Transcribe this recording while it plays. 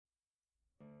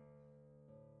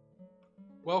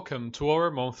Welcome to our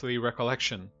monthly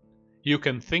recollection. You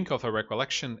can think of a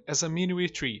recollection as a mini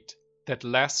retreat that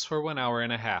lasts for 1 hour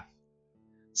and a half.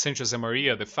 Saint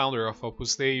Josemaria, the founder of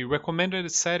Opus Dei,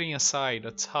 recommended setting aside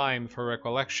a time for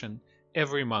recollection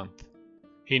every month.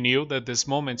 He knew that these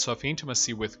moments of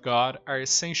intimacy with God are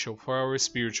essential for our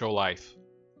spiritual life.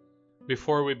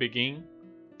 Before we begin,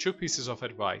 2 pieces of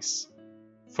advice.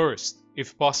 First,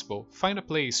 if possible, find a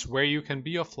place where you can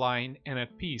be offline and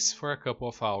at peace for a couple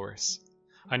of hours.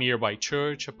 A nearby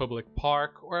church, a public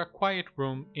park, or a quiet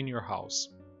room in your house.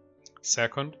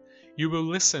 Second, you will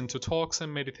listen to talks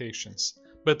and meditations,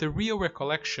 but the real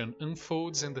recollection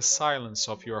unfolds in the silence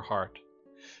of your heart.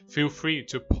 Feel free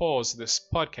to pause this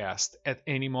podcast at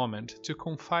any moment to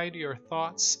confide your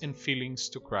thoughts and feelings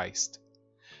to Christ.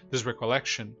 This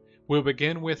recollection will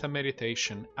begin with a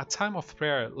meditation, a time of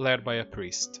prayer led by a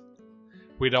priest.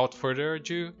 Without further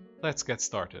ado, let's get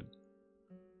started.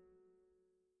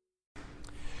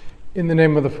 In the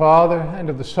name of the Father, and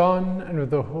of the Son, and of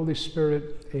the Holy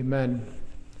Spirit, amen.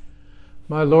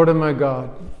 My Lord and my God,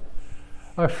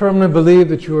 I firmly believe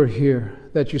that you are here,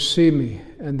 that you see me,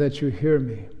 and that you hear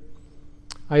me.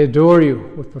 I adore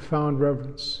you with profound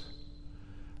reverence.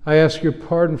 I ask your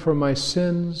pardon for my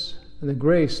sins and the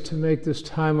grace to make this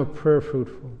time of prayer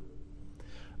fruitful.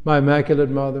 My Immaculate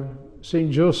Mother,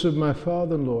 Saint Joseph, my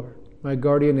Father and Lord, my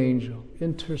guardian angel,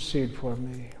 intercede for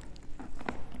me.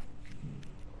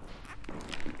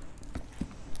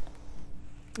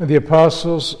 The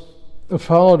apostles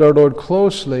followed our Lord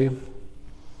closely,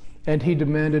 and he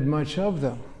demanded much of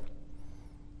them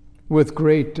with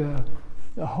great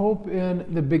hope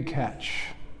in the big catch.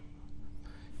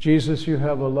 Jesus, you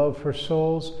have a love for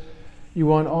souls. You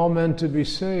want all men to be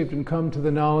saved and come to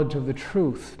the knowledge of the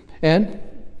truth. And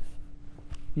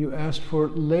you asked for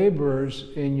laborers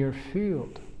in your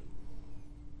field,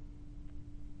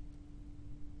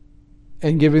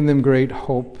 and giving them great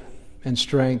hope and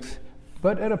strength,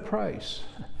 but at a price,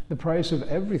 the price of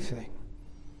everything.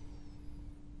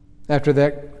 After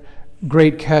that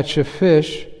great catch of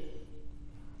fish,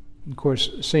 of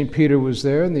course, St. Peter was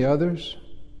there and the others,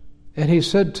 and he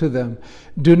said to them,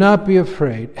 "Do not be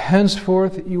afraid.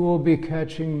 Henceforth you will be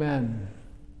catching men."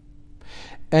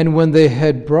 And when they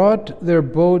had brought their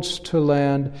boats to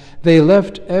land, they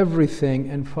left everything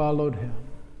and followed him.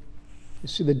 You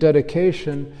see the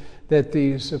dedication that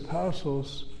these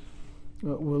apostles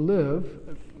will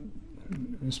live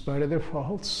in spite of their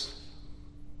faults.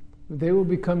 They will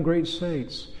become great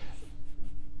saints.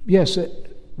 Yes,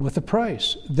 with a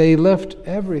price. They left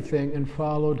everything and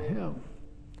followed him.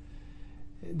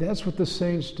 That's what the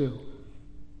saints do.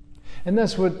 And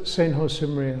that's what Saint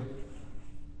Josemaria,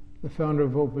 the founder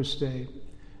of Opus Dei,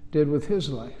 did with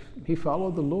his life. He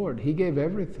followed the Lord. He gave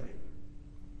everything.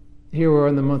 Here we are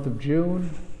in the month of June.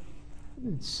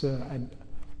 It's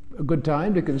a good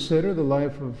time to consider the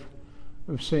life of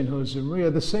Saint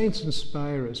Josemaria. The saints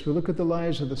inspire us. We look at the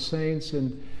lives of the saints,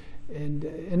 and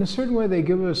in a certain way they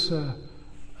give us a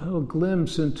little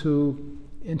glimpse into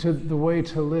the way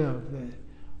to live,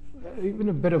 even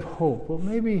a bit of hope. Well,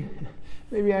 maybe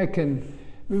I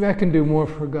can do more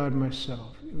for God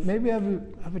myself. Maybe I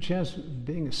have a chance of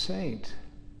being a saint.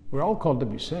 We're all called to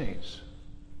be saints.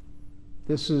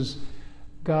 This is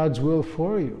God's will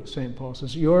for you, St. Paul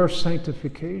says, your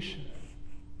sanctification.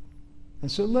 And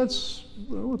so let's,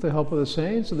 with the help of the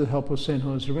saints, with the help of St.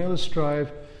 Josemaria, let's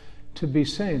strive to be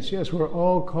saints. Yes, we're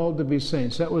all called to be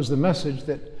saints. That was the message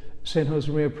that St.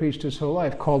 Josemaria preached his whole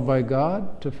life, called by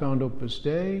God to found Opus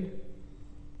Dei,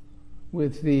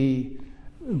 with the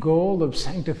goal of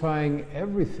sanctifying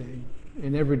everything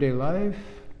in everyday life,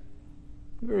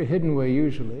 a very hidden way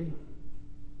usually,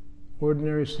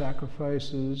 ordinary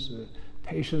sacrifices,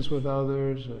 patience with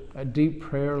others, a deep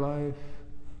prayer life,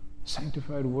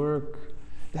 sanctified work.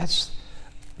 That's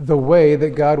the way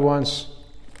that God wants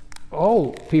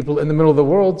all people in the middle of the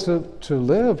world to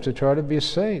live, to try to be a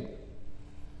saint.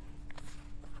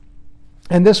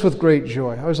 And this with great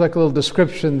joy. I always like a little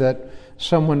description that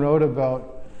someone wrote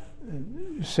about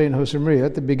Saint Josemaria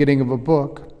at the beginning of a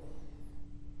book.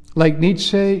 Like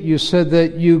Nietzsche, you said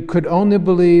that you could only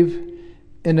believe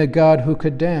in a God who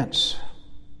could dance.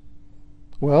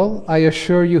 Well, I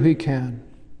assure you he can.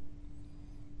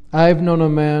 I've known a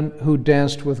man who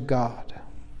danced with God.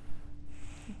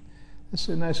 That's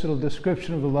a nice little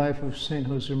description of the life of Saint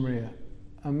Josemaria.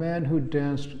 A man who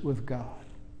danced with God.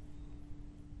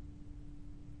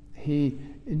 He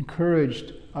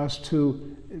encouraged us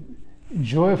to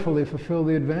joyfully fulfill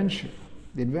the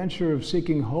adventure of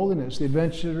seeking holiness, the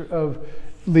adventure of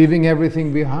leaving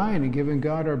everything behind and giving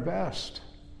God our best,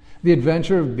 the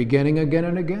adventure of beginning again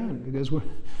and again, because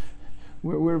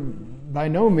We're by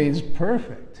no means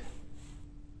perfect.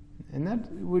 And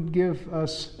that would give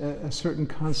us a certain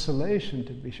consolation,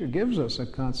 to be sure. Gives us a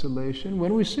consolation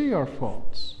when we see our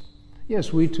faults.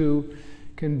 Yes, we too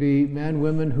can be men,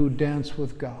 women who dance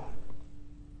with God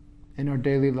in our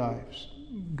daily lives.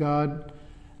 God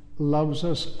loves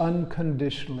us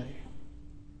unconditionally.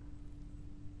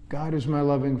 God is my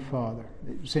loving Father.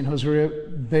 St.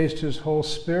 Josemaria based his whole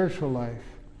spiritual life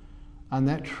on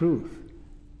that truth.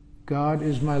 God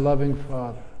is my loving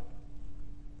Father.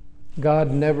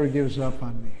 God never gives up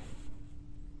on me.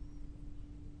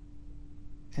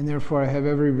 And therefore I have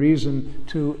every reason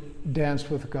to dance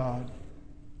with God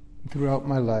throughout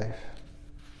my life.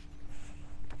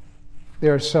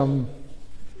 There are some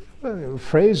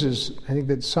phrases, I think,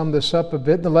 that sum this up a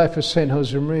bit. In the life of St.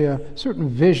 Josemaria, a certain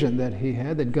vision that he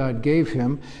had, that God gave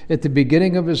him. At the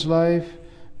beginning of his life,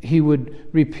 he would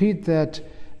repeat that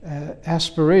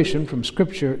aspiration from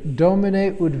Scripture, Domine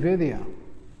ut videam,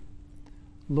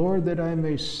 Lord, that I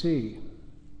may see.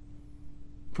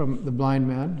 From the blind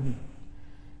man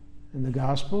in the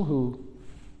Gospel who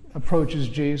approaches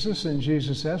Jesus, and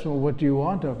Jesus asks, well, what do you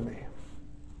want of me?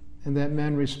 And that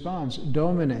man responds,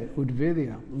 Domine ut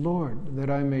videam, Lord,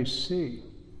 that I may see.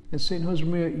 And St.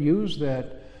 Josemaria used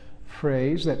that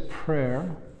phrase, that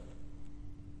prayer,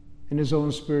 in his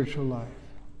own spiritual life.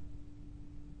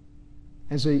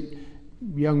 As a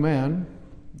young man,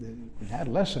 an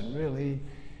adolescent really,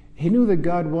 he knew that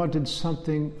God wanted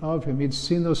something of him. He'd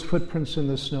seen those footprints in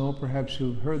the snow. Perhaps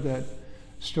you've heard that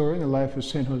story in the life of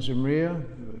St. Josemaria.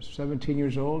 He was 17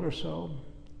 years old or so.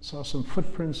 Saw some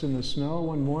footprints in the snow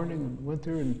one morning in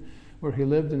winter, and where he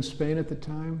lived in Spain at the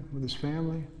time with his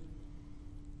family.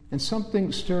 And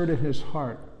something stirred in his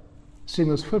heart. Seeing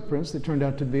those footprints that turned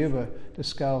out to be of a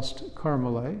descalced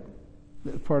Carmelite,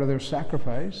 part of their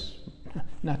sacrifice,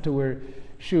 not to wear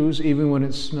shoes even when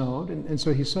it snowed. And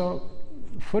so he saw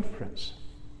footprints.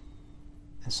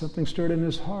 And something stirred in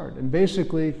his heart. And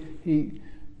basically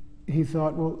he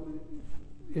thought, well,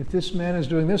 if this man is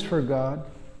doing this for God,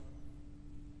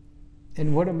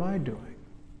 and what am I doing?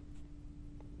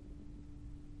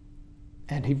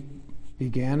 And he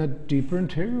began a deeper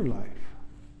interior life.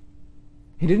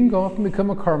 He didn't go off and become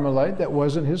a Carmelite. That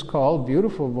wasn't his call.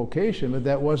 Beautiful vocation, but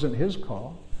that wasn't his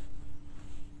call.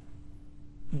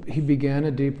 He began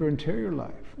a deeper interior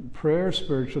life. Prayer,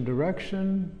 spiritual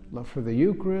direction, love for the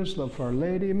Eucharist, love for Our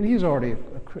Lady. I mean, he's already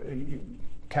a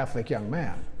Catholic young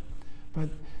man. But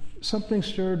something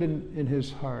stirred in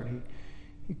his heart.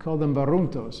 He called them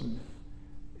barruntos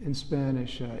in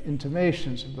Spanish,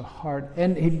 intimations of the heart.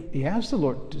 And he asked the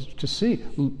Lord to see,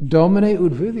 Domine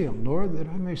ut videam, Lord, that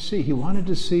I may see. He wanted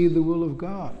to see the will of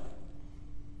God.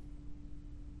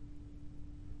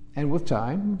 And with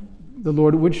time, the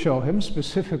Lord would show him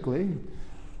specifically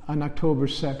on October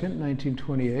 2nd,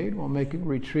 1928, while making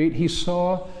retreat. He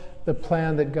saw the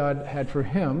plan that God had for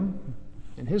him,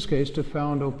 in his case, to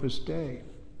found Opus Dei.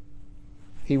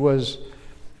 He was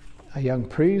a young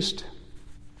priest,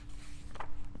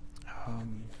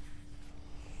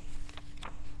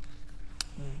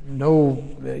 no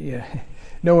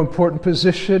important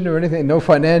position or anything, no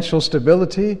financial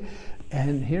stability,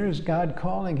 and here's God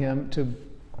calling him to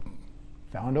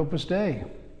found Opus Dei.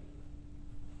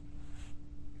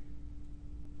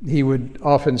 He would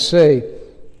often say,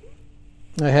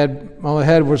 all I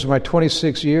had was my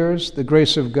 26 years, the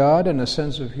grace of God, and a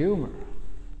sense of humor.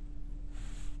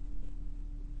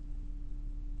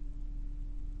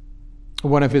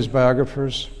 One of his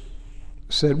biographers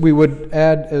said, we would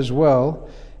add as well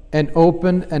an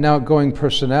open and outgoing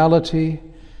personality,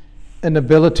 an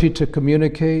ability to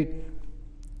communicate,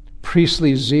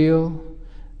 priestly zeal,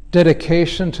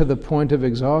 dedication to the point of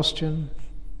exhaustion,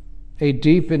 a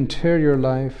deep interior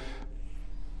life,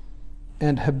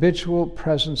 and habitual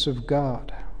presence of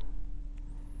God.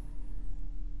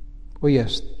 Well,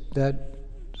 yes, that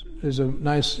is a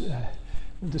nice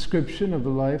description of the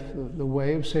life, the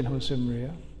way of St.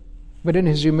 Josemaria. But in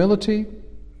his humility,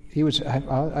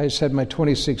 I said my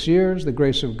 26 years, the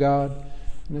grace of God,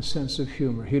 and a sense of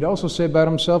humor. He'd also say about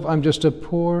himself, I'm just a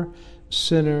poor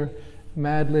sinner,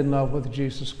 madly in love with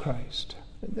Jesus Christ.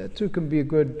 And that too can be a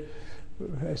good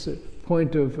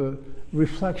point of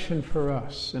reflection for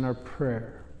us in our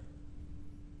prayer.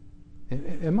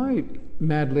 Am I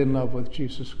madly in love with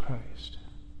Jesus Christ?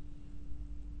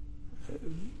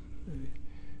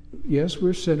 Yes,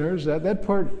 we're sinners. That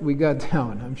part we got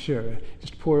down, I'm sure.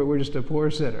 We're just a poor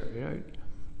sinner, right?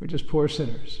 We're just poor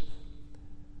sinners.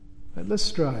 But let's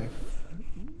strive.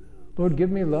 Lord, give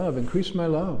me love. Increase my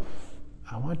love.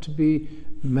 I want to be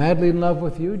madly in love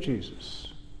with you, Jesus.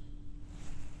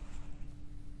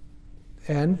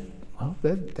 And Well,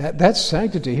 that's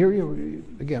sanctity. Here,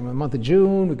 again, the month of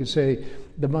June, we could say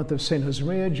the month of St.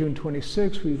 Josemaria, June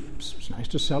 26th. It's nice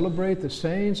to celebrate the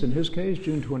saints. In his case,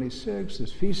 June 26th,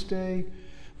 his feast day.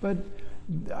 But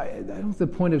I don't think the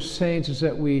point of saints is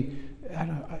that we,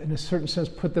 in a certain sense,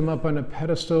 put them up on a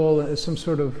pedestal as some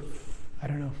sort of,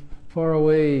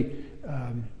 faraway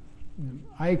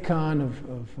icon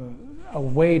of a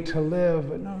way to live.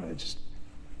 But no, it's just,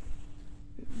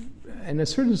 in a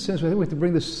certain sense, I think we have to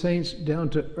bring the saints down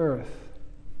to earth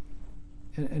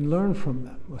and learn from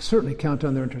them. We'll certainly count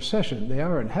on their intercession. They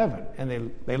are in heaven,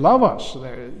 and they love us.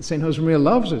 St. Josemaria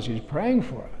loves us. He's praying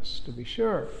for us, to be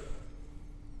sure.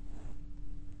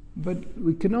 But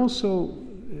we can also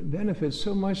benefit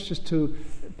so much just to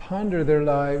ponder their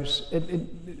lives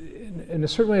and in a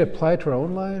certain way apply to our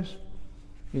own lives.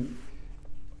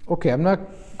 Okay, I'm not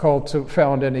called to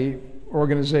found any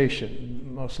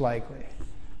organization, most likely.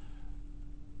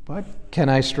 But can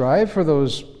I strive for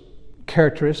those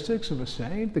characteristics of a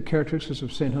saint, the characteristics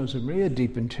of St. Josemaria,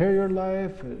 deep interior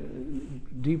life,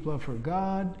 deep love for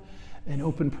God, an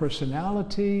open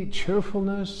personality,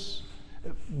 cheerfulness,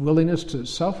 willingness to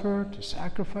suffer, to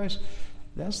sacrifice?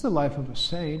 That's the life of a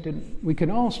saint, and we can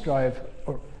all strive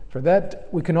for that.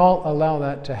 We can all allow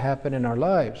that to happen in our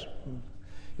lives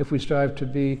if we strive to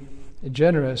be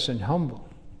generous and humble.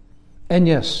 And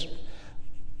yes,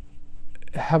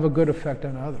 have a good effect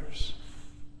on others.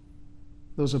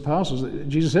 Those apostles,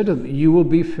 Jesus said to them, you will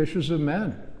be fishers of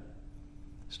men.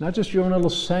 It's not just your own little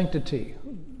sanctity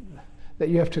that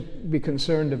you have to be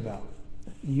concerned about.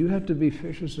 You have to be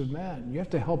fishers of men. You have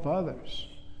to help others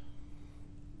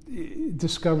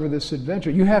discover this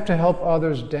adventure. You have to help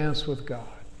others dance with God.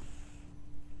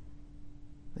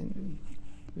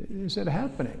 Is that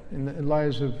happening in the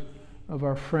lives of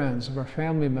our friends, of our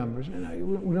family members?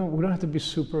 And we don't have to be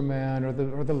Superman or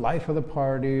the life of the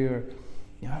party, or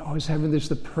always having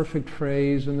the perfect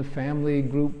phrase in the family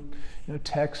group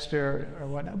text or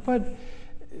whatnot. But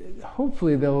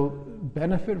hopefully they'll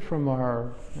benefit from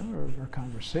our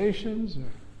conversations,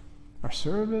 our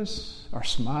service, our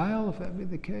smile, if that be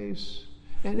the case.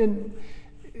 And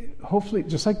hopefully,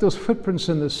 just like those footprints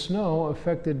in the snow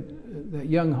affected that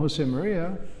young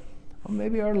Josemaria, well,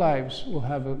 maybe our lives will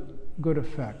have a good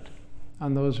effect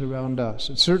on those around us.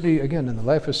 And certainly, again, in the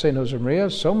life of St.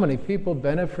 Josemaria, so many people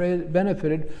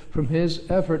benefited from his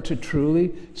effort to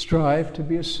truly strive to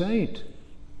be a saint.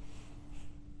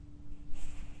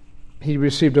 He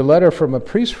received a letter from a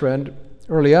priest friend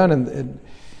early on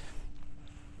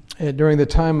during the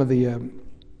time of the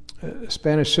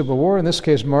Spanish Civil War, in this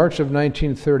case March of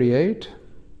 1938.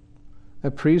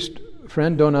 A priest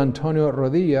friend, Don Antonio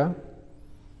Rodilla,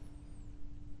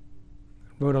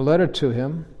 wrote a letter to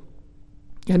him.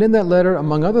 And in that letter,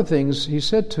 among other things, he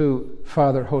said to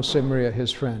Father Josemaria,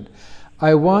 his friend,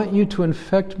 I want you to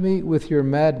infect me with your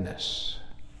madness.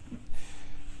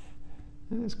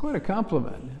 And it's quite a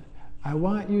compliment. I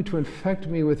want you to infect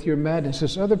me with your madness.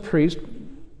 This other priest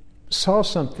saw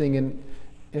something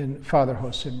in Father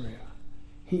Josemaria.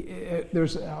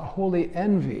 There's a holy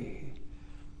envy.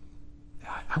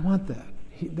 I want that.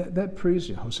 That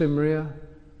priest, Josemaria,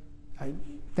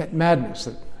 that madness,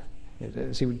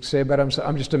 as he would say about himself,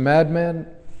 I'm just a madman.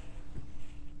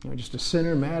 I'm just a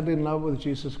sinner madly in love with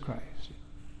Jesus Christ.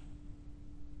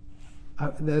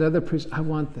 That other priest, I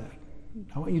want that.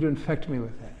 I want you to infect me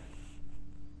with that.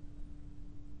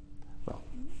 Well,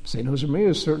 St. Josemaria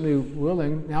is certainly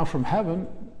willing, now from heaven,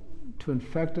 to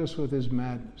infect us with his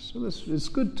madness. So it's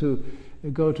good to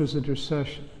go to his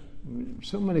intercession.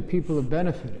 So many people have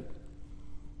benefited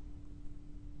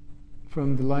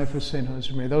from the life of St.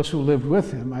 Josemaria. Those who lived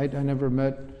with him, I never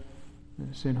met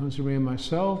St. Josemaria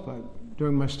myself.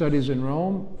 During my studies in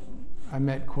Rome, I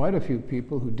met quite a few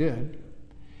people who did.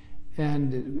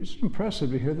 And it was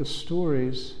impressive to hear the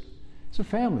stories. It's a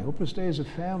family. Opus Dei is a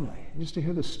family. Just to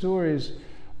hear the stories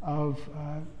of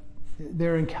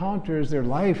their encounters, their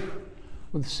life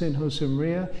with St.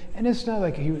 Josemaria. And it's not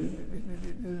like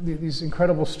these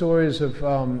incredible stories of,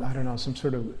 some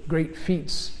sort of great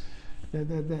feats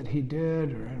that he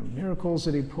did, or miracles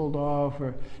that he pulled off,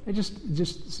 or just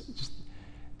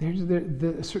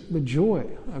the joy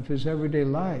of his everyday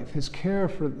life, his care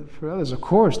for others. Of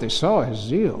course, they saw his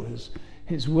zeal,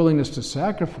 his willingness to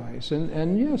sacrifice,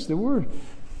 and yes, there were,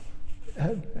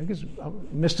 I guess,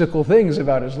 mystical things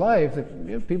about his life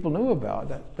that people knew about.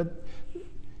 But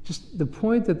just the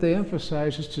point that they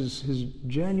emphasized is his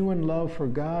genuine love for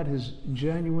God, his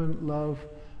genuine love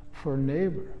for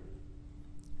neighbor.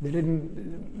 They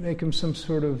didn't make him some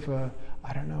sort of,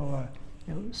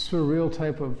 surreal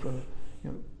type of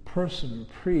person or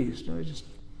priest. No,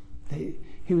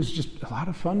 he was just a lot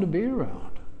of fun to be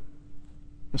around.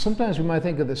 Sometimes we might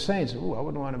think of the saints, I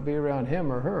wouldn't want to be around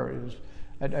him or her.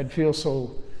 I'd feel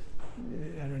so,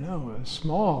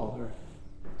 small or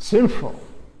sinful.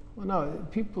 Well, no,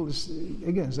 people,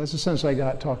 again, that's the sense I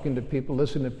got talking to people,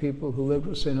 listening to people who lived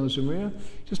with St. Josemaria.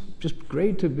 Just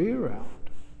great to be around.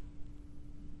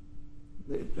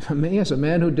 A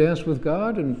man who danced with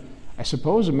God, and I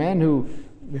suppose a man who,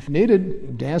 if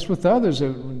needed, danced with others.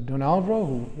 Don Alvaro,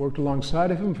 who worked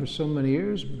alongside of him for so many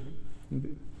years,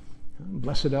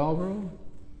 Blessed Alvaro,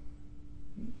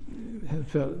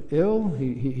 felt ill.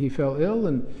 He fell ill,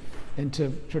 and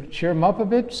to cheer him up a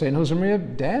bit, St.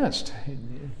 Josemaria danced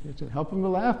to help him to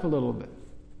laugh a little bit.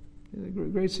 A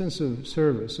great sense of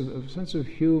service, a sense of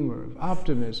humor, of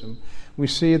optimism we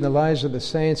see in the lives of the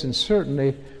saints, and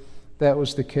certainly that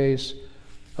was the case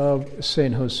of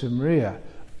St. Josemaria,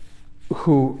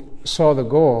 who saw the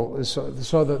goal,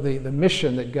 saw the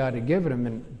mission that God had given him,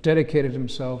 and dedicated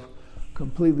himself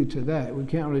completely to that. We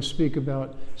can't really speak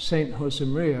about St.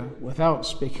 Josemaria without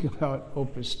speaking about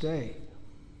Opus Dei.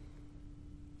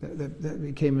 That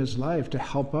became his life, to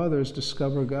help others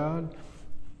discover God.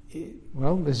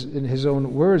 Well, in his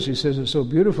own words, he says it so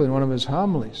beautifully in one of his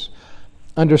homilies.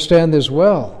 Understand this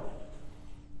well.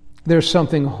 There's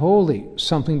something holy,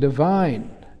 something divine,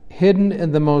 hidden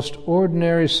in the most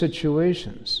ordinary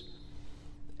situations,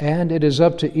 and it is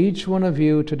up to each one of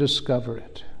you to discover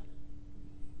it.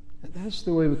 And that's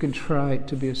the way we can try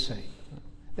to be a saint.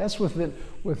 That's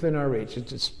within our reach.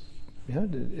 It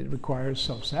requires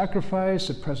self-sacrifice,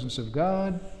 the presence of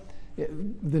God,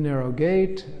 the narrow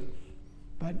gate,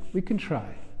 but we can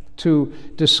try to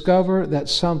discover that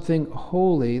something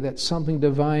holy, that something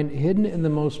divine, hidden in the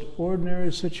most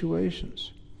ordinary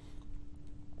situations.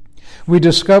 We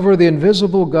discover the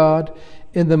invisible God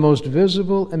in the most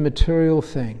visible and material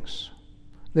things.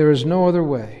 There is no other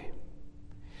way.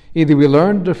 Either we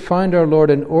learn to find our Lord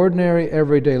in ordinary,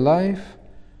 everyday life,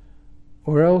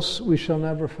 or else we shall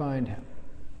never find him.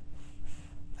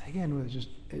 Again, with just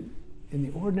in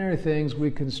the ordinary things, we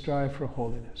can strive for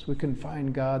holiness. We can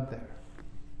find God there.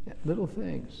 Yeah, little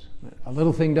things. A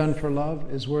little thing done for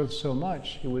love is worth so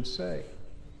much, he would say.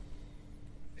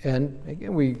 And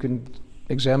again, we can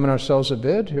examine ourselves a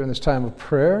bit here in this time of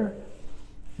prayer.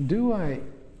 Do I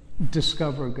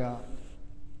discover God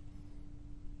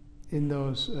in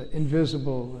those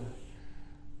invisible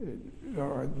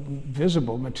or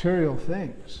visible material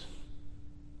things?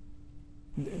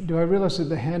 Do I realize that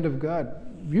the hand of God,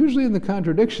 usually in the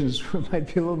contradictions, it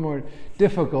might be a little more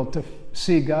difficult to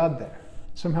see God there.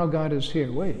 Somehow God is here.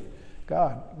 Wait,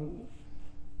 God,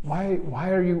 why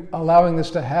are you allowing this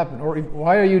to happen? Or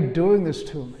why are you doing this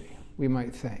to me, we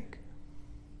might think.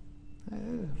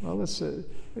 Well, that's a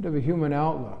bit of a human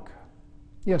outlook.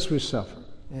 Yes, we suffer.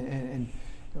 And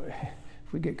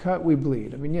if we get cut, we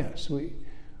bleed. I mean, yes,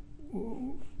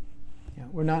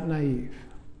 we're not naive.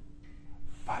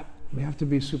 But we have to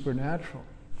be supernatural.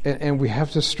 And we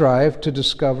have to strive to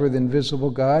discover the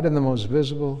invisible God in the most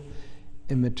visible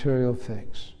immaterial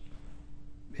things.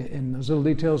 In those little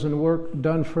details in work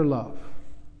done for love.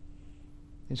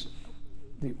 It's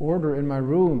the order in my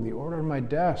room, the order in my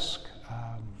desk.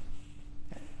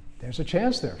 There's a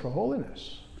chance there for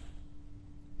holiness.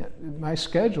 My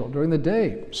schedule during the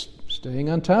day, staying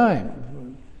on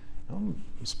time,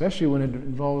 especially when it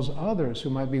involves others who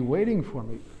might be waiting for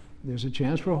me. There's a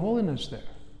chance for holiness there.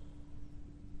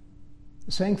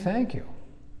 Saying thank you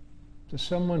to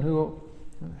someone who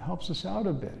helps us out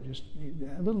a bit. Just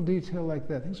a little detail like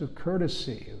that. Things of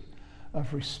courtesy,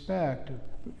 of respect,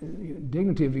 of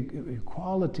dignity, of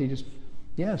equality. Just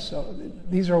yes,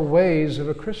 these are ways of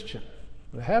a Christian.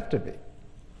 They have to be.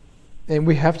 And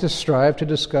we have to strive to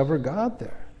discover God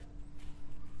there.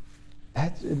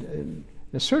 That, in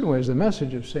a certain way, is the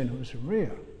message of St.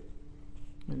 Josemaria.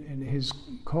 And his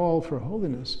call for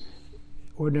holiness,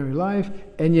 ordinary life,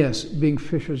 and yes, being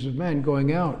fishers of men,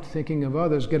 going out, thinking of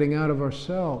others, getting out of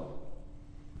ourselves,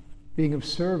 being of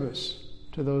service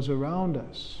to those around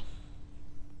us,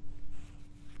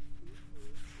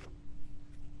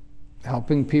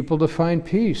 helping people to find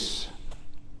peace,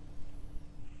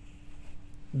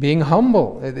 being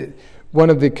humble. One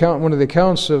of the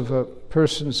accounts of one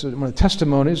of the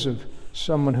testimonies of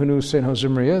someone who knew St.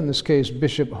 Josemaria, in this case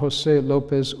Bishop Jose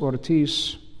Lopez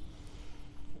Ortiz,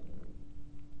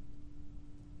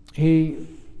 he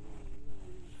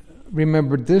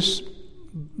remembered this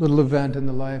little event in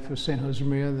the life of St.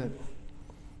 Josemaria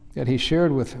that he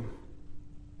shared with him.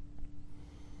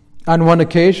 On one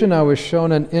occasion, I was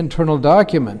shown an internal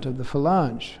document of the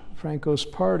Falange, Franco's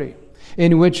party,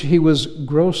 in which he was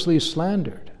grossly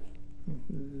slandered.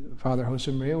 Father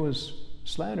Josemaria was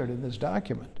slandered in this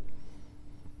document.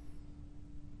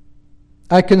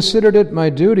 I considered it my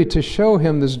duty to show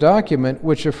him this document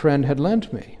which a friend had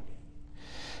lent me.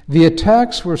 The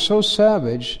attacks were so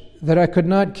savage that I could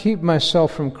not keep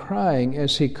myself from crying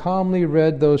as he calmly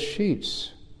read those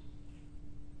sheets.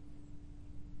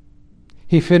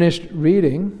 He finished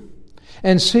reading,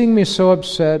 and seeing me so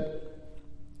upset,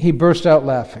 he burst out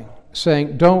laughing,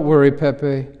 saying, "Don't worry,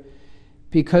 Pepe,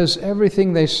 because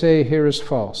everything they say here is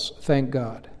false, thank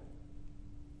God.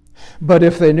 But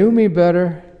if they knew me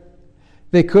better,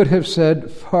 they could have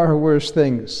said far worse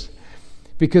things,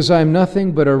 because I am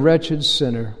nothing but a wretched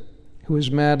sinner who is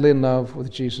madly in love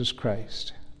with Jesus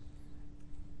Christ."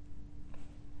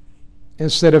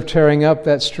 Instead of tearing up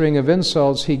that string of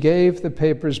insults, he gave the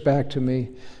papers back to me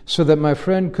so that my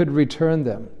friend could return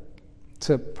them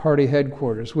to party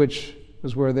headquarters, which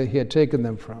was where he had taken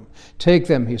them from. "Take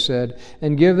them," he said,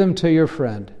 "and give them to your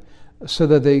friend so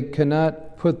that they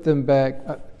cannot put them back,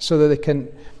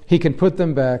 he can put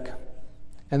them back,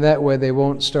 and that way they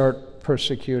won't start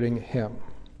persecuting him."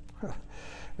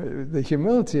 The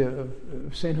humility of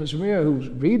St. Josemaria, who's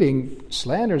reading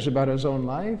slanders about his own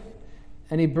life,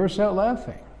 and he bursts out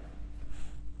laughing.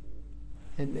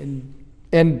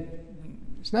 And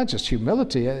it's not just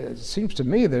humility. It seems to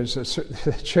me there's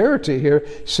a charity here,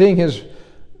 seeing his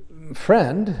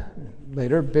friend,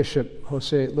 later Bishop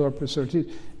Jose Lopez Ortiz,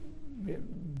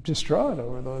 distraught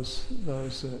over those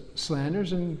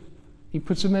slanders, and he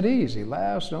puts him at ease. He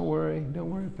laughs, don't worry,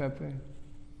 Pepe.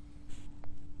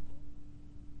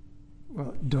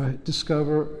 Well, do I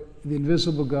discover the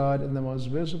invisible God in the most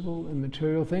visible and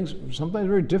material things? Sometimes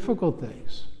very difficult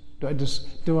things.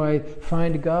 Do I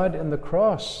find God in the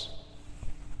cross?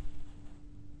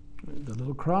 The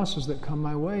little crosses that come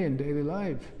my way in daily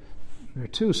life. There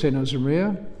too, St.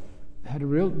 Josemaria had a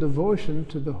real devotion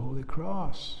to the Holy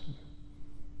Cross,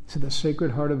 to the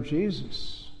Sacred Heart of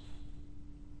Jesus.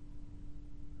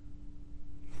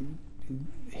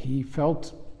 He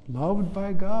felt loved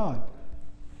by God.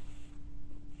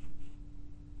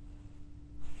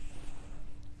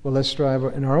 Well, let's strive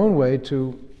in our own way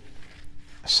to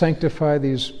sanctify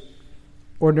these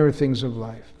ordinary things of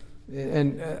life.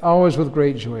 And always with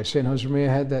great joy. St. Josemaria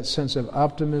had that sense of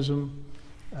optimism,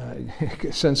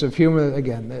 sense of humor.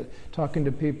 Again, that talking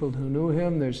to people who knew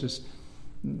him, there's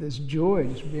this joy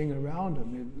just being around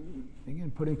him.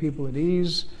 Again, putting people at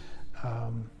ease.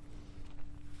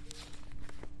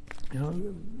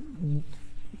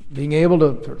 Being able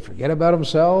to forget about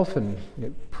himself and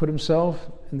put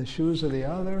himself in the shoes of the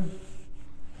other.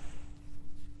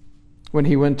 When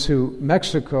he went to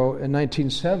Mexico in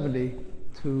 1970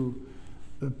 to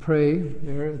pray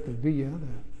there at the Villa, the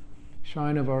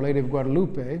shrine of Our Lady of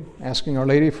Guadalupe, asking Our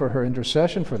Lady for her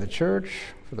intercession for the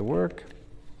church, for the work.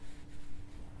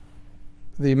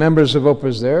 The members of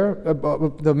Opus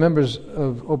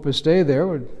Dei there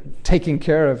were taking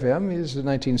care of him. He's in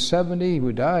 1970. He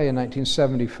would die in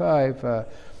 1975.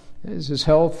 His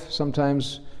health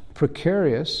sometimes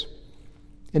precarious.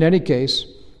 In any case,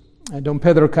 Don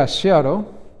Pedro Casiaro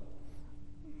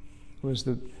was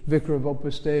the vicar of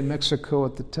Opus Dei in Mexico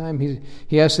at the time.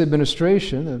 He asked the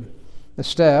administration, the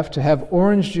staff, to have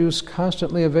orange juice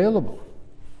constantly available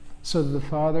so that the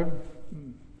Father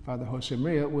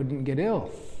Josemaria wouldn't get ill.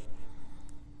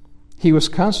 He was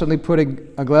constantly putting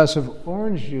a glass of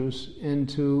orange juice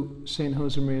into St.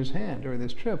 Josemaria's hand during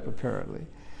this trip, apparently.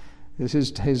 This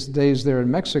is his days there in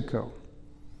Mexico.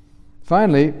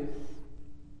 Finally,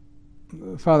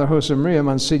 Father Josemaria,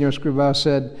 Monsignor Escrivá,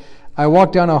 said, "I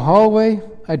walk down a hallway,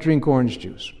 I drink orange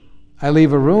juice. I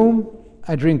leave a room,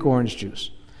 I drink orange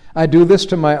juice. I do this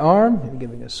to my arm," I'm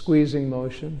giving a squeezing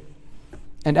motion,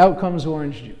 "and out comes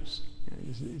orange juice."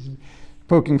 He's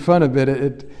poking fun a bit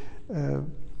at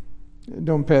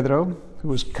Don Pedro, who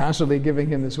was constantly giving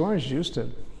him this orange juice to,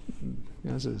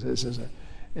 as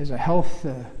a health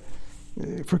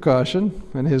precaution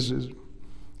in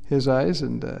his eyes,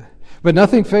 but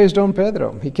nothing fazed Don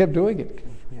Pedro. He kept doing it.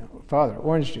 "Father,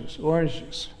 orange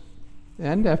juice."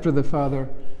 And after the Father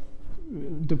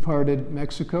departed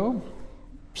Mexico,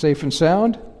 safe and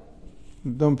sound,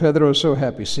 Don Pedro was so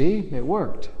happy. See, it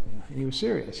worked. He was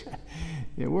serious.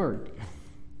 It worked.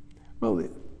 Well,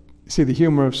 see the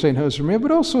humor of St. Josemaria,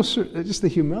 but also just the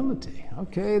humility.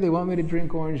 Okay, they want me to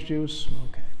drink orange juice.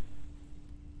 Okay.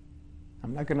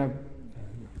 I'm not going to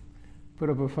put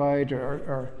up a fight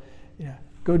or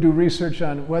go do research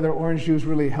on whether orange juice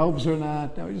really helps or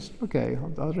not. No, just, okay,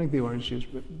 I'll drink the orange juice.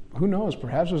 But who knows?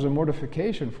 Perhaps it was a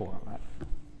mortification for him.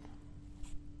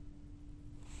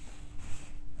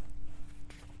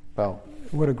 Well,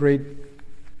 what a great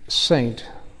saint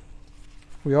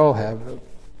we all have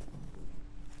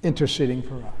interceding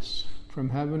for us. from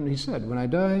heaven. He said, when I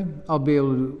die, I'll be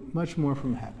able to do much more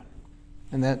from heaven.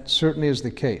 And that certainly is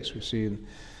the case. We see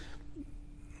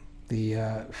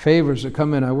the favors that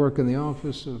come in. I work in the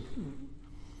office of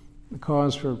the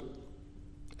cause for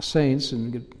saints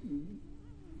and get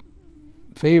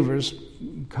favors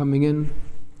coming in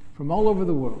from all over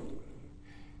the world.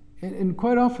 And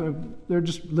quite often, they're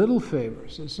just little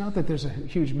favors. It's not that there's a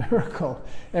huge miracle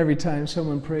every time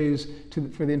someone prays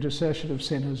for the intercession of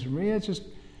St. Josemaria. It's just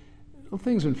little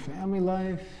things in family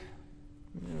life.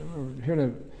 We're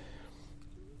hearing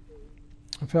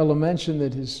a fellow mention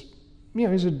that he's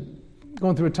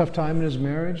going through a tough time in his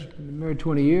marriage. Been married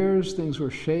 20 years, things were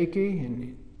shaky, and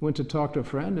he went to talk to a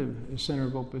friend at the center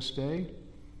of Opus Dei.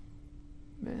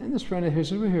 And this friend of his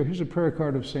said, here's a prayer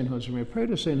card of St. Josemaria. Pray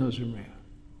to St. Josemaria.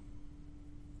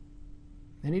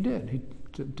 And he did. He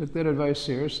took that advice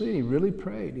seriously. He really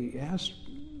prayed. He asked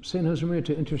St. Josemaria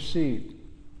to intercede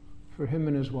for him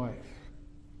and his wife.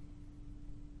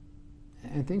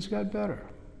 And things got better.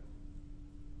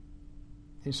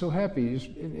 He's so happy.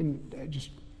 Just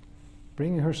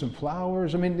bringing her some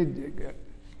flowers. I mean,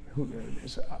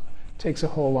 it takes a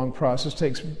whole long process. It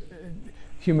takes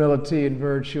humility and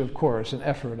virtue, of course, and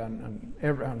effort on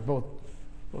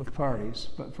both parties,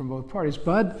 but from both parties.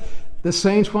 But the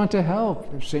saints want to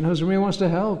help. If St. Josemaria wants to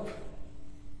help,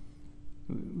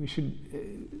 we should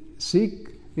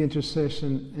seek the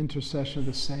intercession of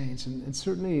the saints. And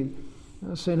certainly,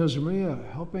 St.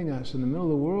 Josemaria helping us in the middle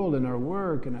of the world in our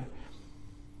work. And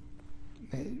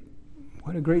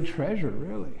what a great treasure,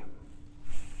 really.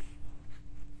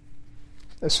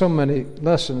 There's so many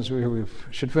lessons. We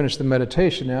should finish the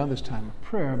meditation now, this time of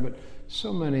prayer, but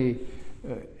so many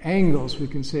angles, we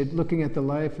can say, looking at the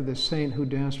life of the saint who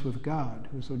danced with God,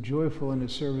 who was so joyful in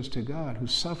his service to God, who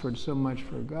suffered so much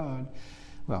for God.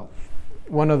 Well,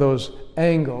 one of those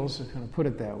angles, to kind of put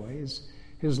it that way, is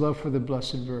his love for the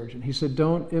Blessed Virgin. He said,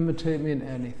 don't imitate me in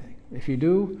anything. If you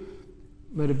do,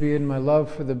 let it be in my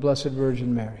love for the Blessed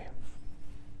Virgin Mary.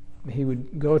 He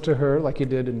would go to her like he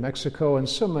did in Mexico and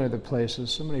so many other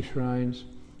places, so many shrines.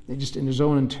 And just in his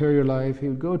own interior life, he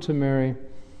would go to Mary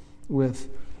with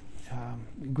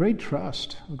great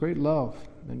trust, great love.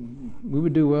 And we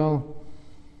would do well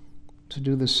to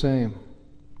do the same.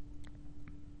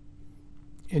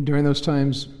 And during those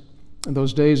times,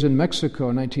 those days in Mexico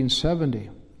in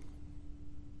 1970,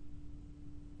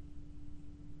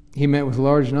 he met with a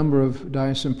large number of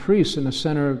diocesan priests in the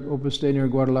center of Opus Dei near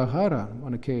Guadalajara on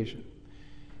one occasion.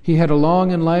 He had a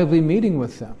long and lively meeting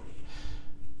with them,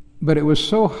 but it was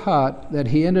so hot that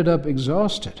he ended up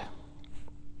exhausted.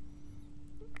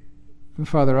 And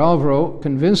Father Alvaro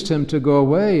convinced him to go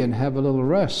away and have a little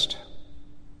rest.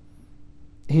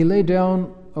 He lay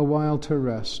down a while to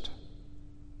rest.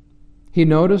 He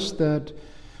noticed that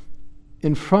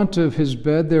in front of his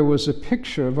bed there was a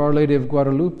picture of Our Lady of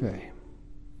Guadalupe,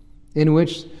 in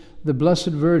which the Blessed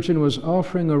Virgin was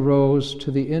offering a rose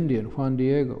to the Indian, Juan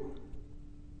Diego.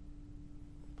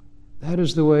 That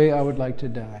is the way I would like to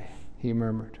die, he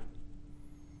murmured,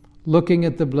 looking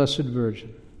at the Blessed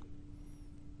Virgin,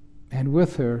 and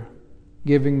with her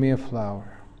giving me a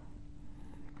flower.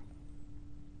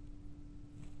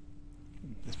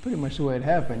 That's pretty much the way it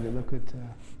happened. You look at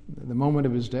the moment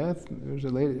of his death, there's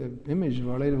an image of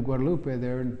Our Lady of Guadalupe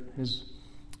there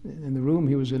in the room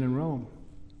he was in Rome.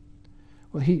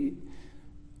 Well, he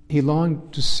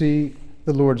longed to see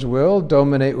the Lord's will,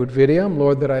 Domine ut videam,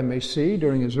 Lord, that I may see,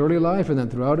 during his early life and then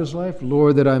throughout his life.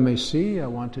 Lord, that I may see, I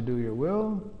want to do your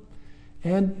will.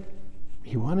 And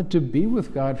he wanted to be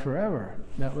with God forever.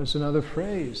 That was another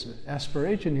phrase,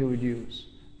 aspiration he would use,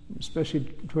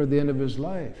 especially toward the end of his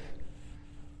life.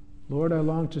 Lord, I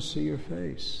long to see your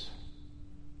face.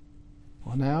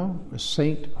 Well, now, as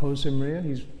Saint Josemaria,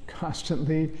 he's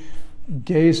constantly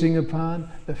gazing upon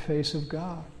the face of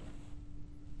God.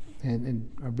 And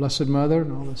our Blessed Mother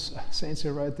and all the saints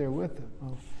are right there with him.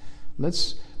 Well,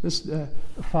 let's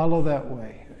follow that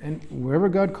way. And wherever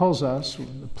God calls us,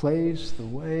 the place, the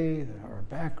way, our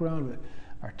background,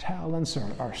 our talents,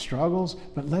 our struggles,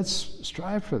 but let's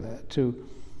strive for that, to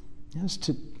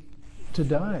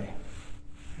die.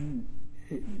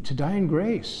 To die in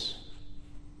grace.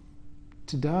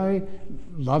 To die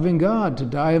loving God. To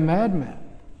die a madman.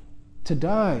 To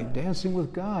die dancing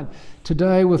with God. To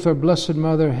die with our Blessed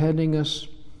Mother handing us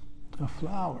a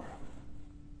flower.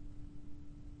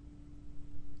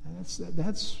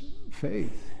 That's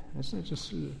faith. That's not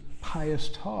just pious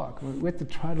talk. We have to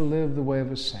try to live the way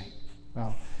of a saint.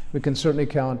 Well, we can certainly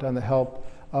count on the help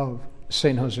of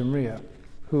St. Josemaria,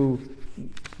 who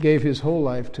gave his whole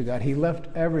life to God. He left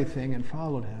everything and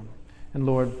followed him. And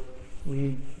Lord,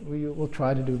 we will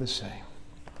try to do the same.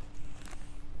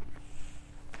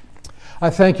 I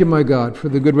thank you, my God, for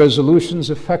the good resolutions,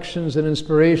 affections, and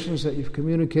inspirations that you've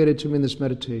communicated to me in this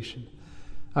meditation.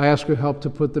 I ask your help to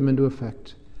put them into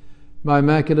effect. My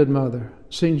Immaculate Mother,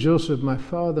 Saint Joseph, my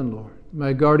Father and Lord,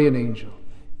 my guardian angel,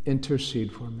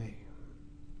 intercede for me.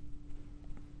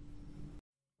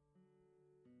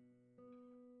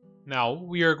 Now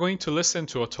we are going to listen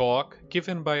to a talk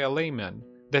given by a layman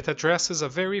that addresses a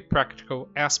very practical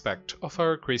aspect of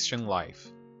our Christian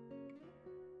life.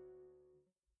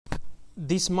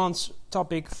 This month's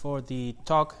topic for the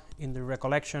talk in the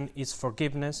recollection is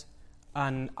forgiveness,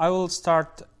 and I will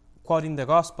start quoting the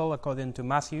Gospel according to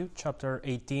Matthew chapter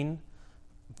 18,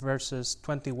 verses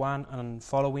 21 and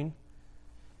following.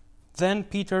 Then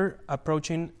Peter,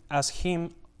 approaching, asked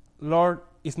him, "Lord,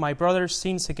 if my brother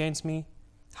sins against me,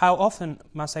 how often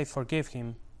must I forgive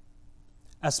him?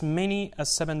 As many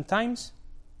as 7 times?"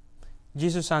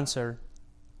 Jesus answered,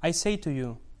 "I say to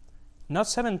you, not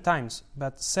 7 times,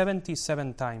 but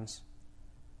 77 times.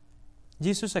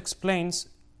 Jesus explains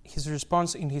his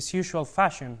response in his usual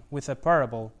fashion with a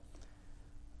parable.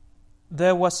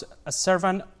 There was a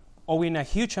servant owing a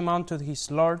huge amount to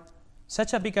his Lord,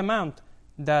 such a big amount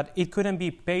that it couldn't be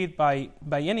paid by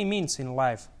any means in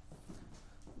life.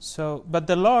 But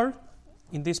the Lord,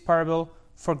 in this parable,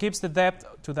 forgives the debt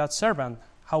to that servant.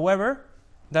 However,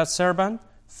 that servant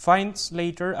finds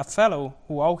later a fellow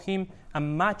who owes him a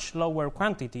much lower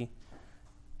quantity,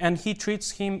 and he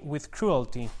treats him with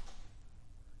cruelty.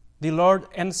 The Lord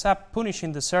ends up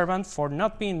punishing the servant for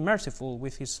not being merciful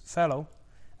with his fellow,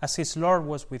 as his Lord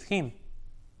was with him."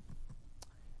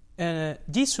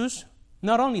 Jesus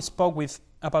not only spoke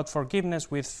about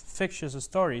forgiveness with fictitious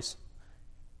stories,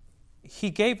 he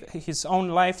gave his own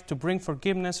life to bring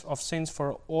forgiveness of sins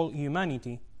for all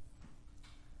humanity.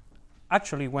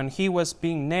 Actually, when he was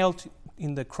being nailed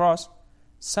in the cross,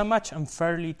 so much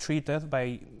unfairly treated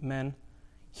by men,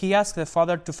 he asked the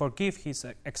Father to forgive his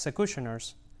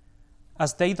executioners,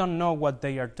 as they don't know what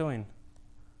they are doing.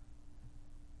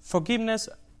 Forgiveness,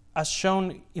 as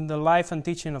shown in the life and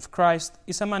teaching of Christ,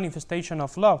 is a manifestation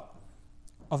of love,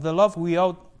 of the love we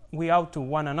owe to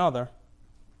one another.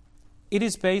 It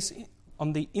is based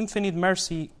on the infinite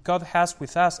mercy God has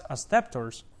with us as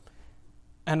debtors,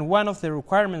 and one of the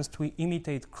requirements to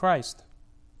imitate Christ.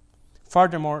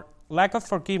 Furthermore, lack of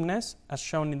forgiveness, as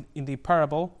shown in the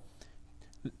parable,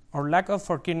 or lack of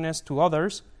forgiveness to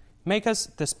others, make us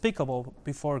despicable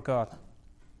before God.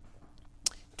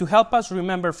 To help us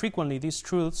remember frequently these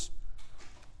truths,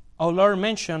 our Lord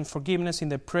mentioned forgiveness in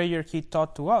the prayer he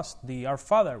taught to us, the Our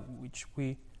Father, which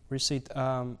we recite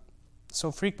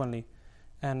so frequently,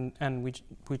 and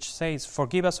which says,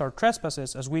 "Forgive us our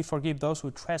trespasses as we forgive those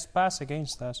who trespass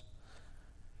against us."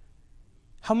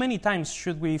 How many times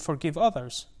should we forgive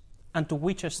others, and to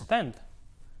which extent?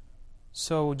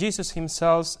 So Jesus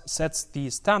himself sets the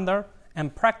standard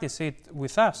and practices it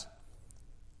with us.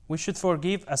 We should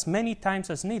forgive as many times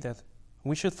as needed.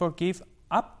 We should forgive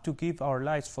up to give our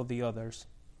lives for the others.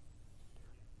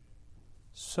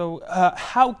 So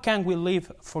how can we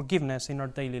live forgiveness in our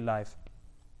daily life?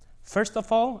 First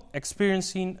of all,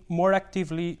 experiencing more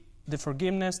actively the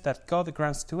forgiveness that God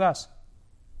grants to us.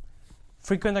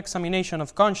 Frequent examination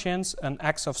of conscience and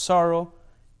acts of sorrow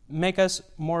make us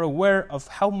more aware of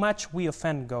how much we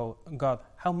offend God,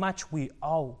 how much we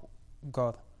owe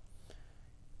God,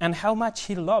 and how much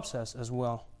He loves us as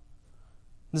well.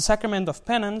 The sacrament of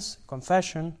penance,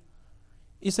 confession,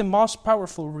 is the most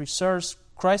powerful resource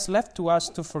Christ left to us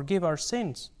to forgive our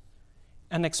sins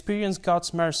and experience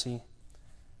God's mercy.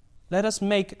 Let us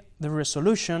make the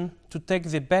resolution to take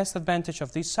the best advantage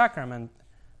of this sacrament,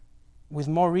 with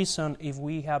more reason if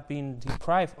we have been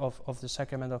deprived of the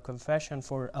sacrament of confession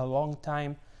for a long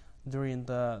time during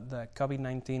the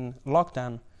COVID-19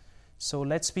 lockdown. So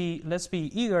let's be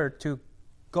eager to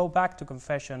go back to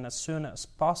confession as soon as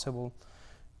possible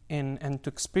and to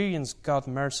experience God's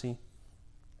mercy.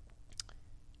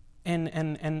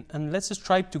 And let's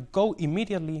strive to go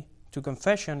immediately to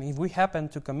confession if we happen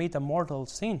to commit a mortal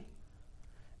sin,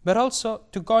 but also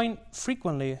to going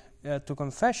frequently to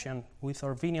confession with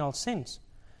our venial sins,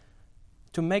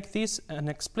 to make this an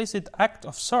explicit act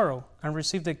of sorrow and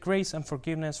receive the grace and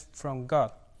forgiveness from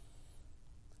God.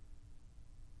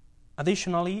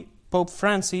 Additionally, Pope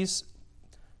Francis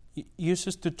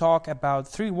uses to talk about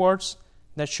 3 words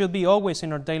that should be always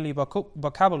in our daily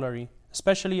vocabulary,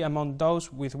 especially among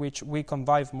those with which we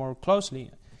convive more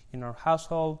closely, in our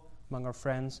household, among our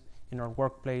friends, in our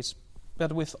workplace,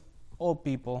 but with all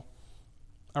people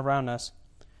around us.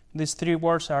 These 3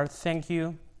 words are thank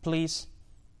you, please,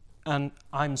 and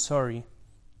I'm sorry.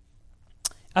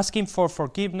 Asking for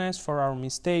forgiveness for our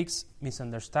mistakes,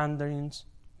 misunderstandings,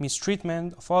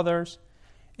 mistreatment of others,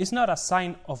 is not a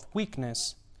sign of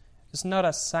weakness. It's not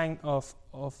a sign of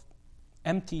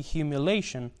empty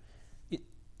humiliation. It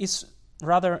is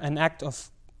rather an act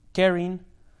of caring.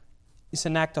 It's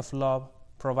an act of love,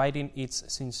 providing it's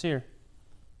sincere.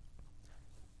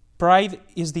 Pride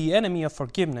is the enemy of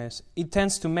forgiveness. It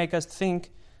tends to make us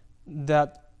think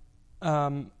that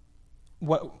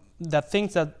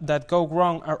things that go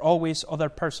wrong are always other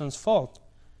person's fault.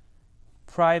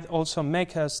 Pride also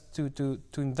makes us to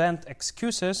invent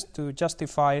excuses to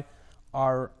justify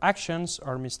our actions,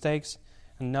 our mistakes,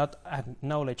 and not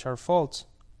acknowledge our faults.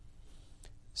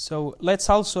 So let's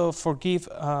also forgive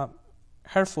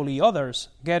hurtfully others,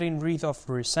 getting rid of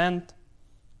resent,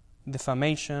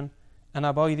 defamation, and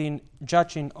avoiding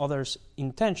judging others'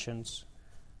 intentions.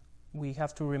 We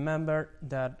have to remember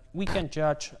that we can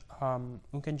judge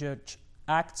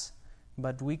acts,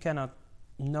 but we cannot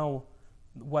know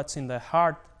what's in the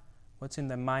heart, what's in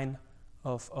the mind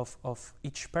of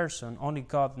each person. Only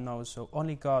God knows, so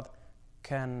only God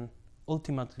can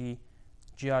ultimately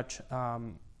judge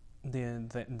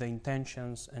the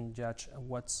intentions and judge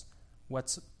what's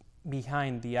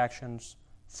behind the actions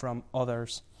from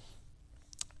others.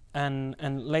 And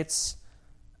let's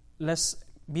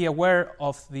be aware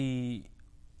of the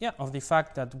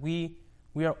fact that we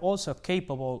are also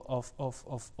capable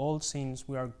of all sins.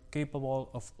 We are capable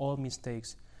of all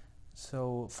mistakes.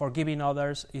 So forgiving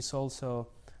others is also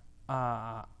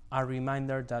a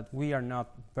reminder that we are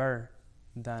not better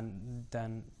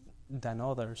than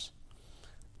others.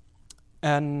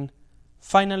 And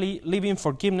finally, living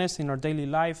forgiveness in our daily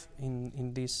life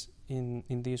in these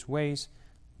ways,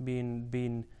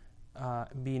 being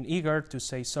eager to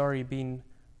say sorry, being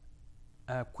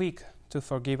quick to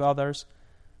forgive others.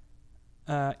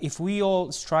 If we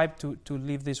all strive to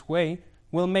live this way,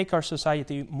 we'll make our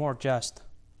society more just.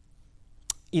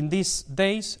 In these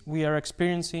days, we are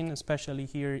experiencing, especially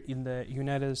here in the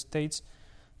United States,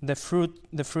 the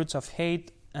fruits of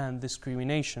hate and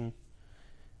discrimination.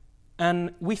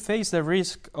 And we face the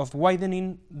risk of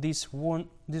widening these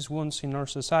wounds in our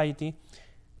society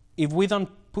if we don't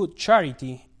put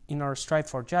charity in our strive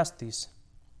for justice.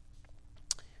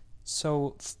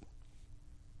 So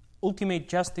ultimate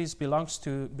justice belongs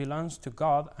to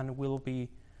God, and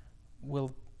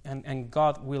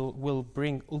God will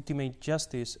bring ultimate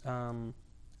justice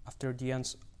after the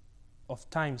end of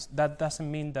times. That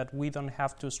doesn't mean that we don't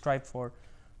have to strive for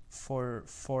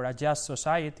a just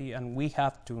society, and we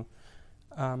have to.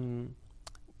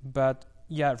 But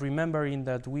yeah, remembering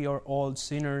that we are all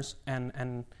sinners,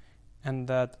 and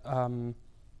that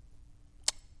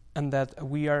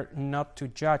we are not to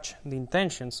judge the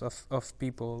intentions of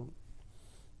people.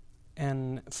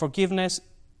 And forgiveness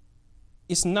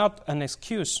is not an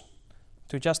excuse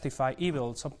to justify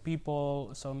evil.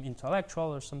 Some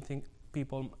intellectual or something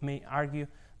people may argue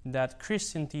that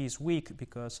Christianity is weak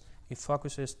because it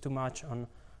focuses too much on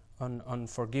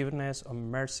forgiveness, on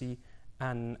mercy,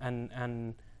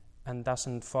 and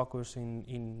doesn't focus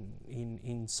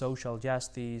in social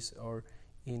justice or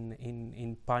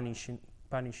in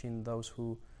punishing those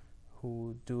who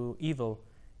do evil.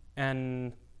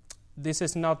 And this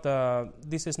is not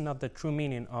the true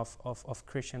meaning of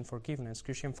Christian forgiveness.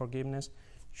 Christian forgiveness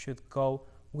should go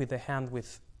with the hand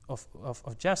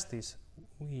of justice.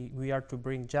 We are to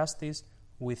bring justice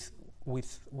with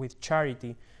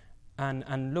charity,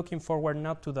 and looking forward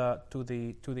not to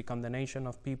the condemnation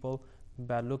of people,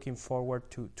 but looking forward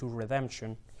to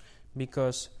redemption.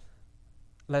 Because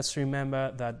let's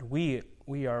remember that we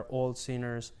are all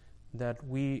sinners, that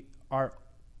we are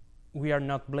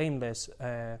not blameless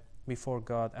before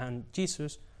God, and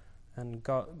Jesus,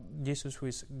 who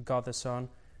is God the Son,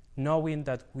 knowing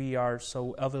that we are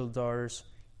so evildoers,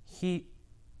 He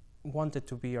wanted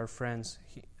to be our friend.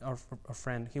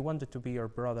 He wanted to be our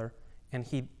brother, and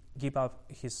He gave up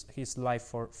His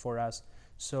life for us.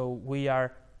 So we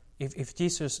are, if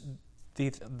Jesus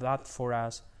did that for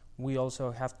us, we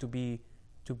also have to be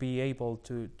able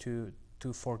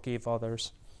to forgive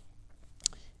others.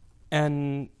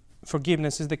 And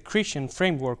forgiveness is the Christian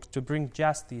framework to bring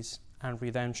justice and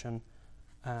redemption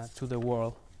to the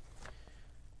world.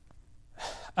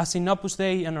 As in Opus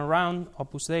Dei and around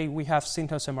Opus Dei, we have Saint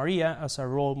Josemaria as a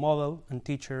role model and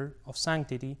teacher of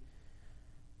sanctity,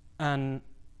 and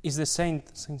Saint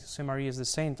Josemaria is the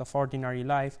saint of ordinary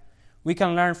life. We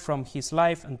can learn from his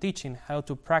life and teaching how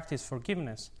to practice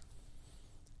forgiveness.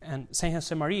 And Saint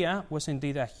Josemaria was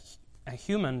indeed a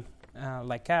human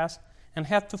like us, and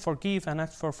had to forgive and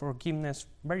ask for forgiveness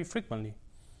very frequently.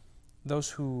 Those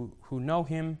who know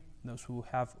him, those who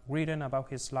have written about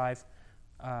his life,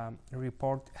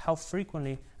 report how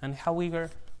frequently and how eager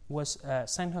was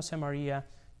Saint Josemaria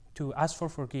to ask for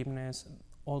forgiveness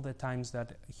all the times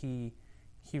that he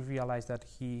realized that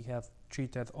he have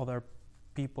treated other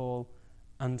people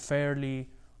unfairly,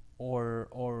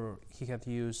 or he had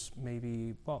used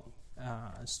maybe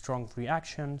strong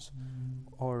reactions,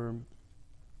 or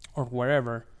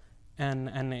wherever,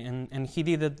 and he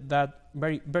did that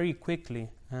very very quickly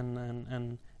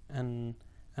and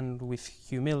with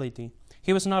humility.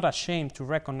 He was not ashamed to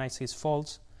recognize his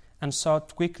faults and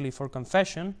sought quickly for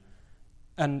confession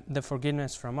and the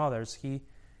forgiveness from others. He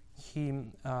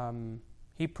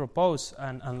proposed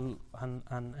and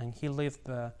he lived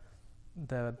the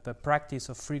practice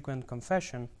of frequent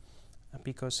confession,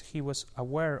 because he was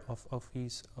aware of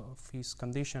his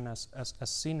condition as a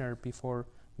sinner before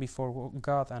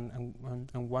God, and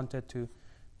wanted to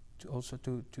also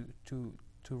to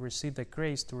receive the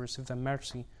grace, to receive the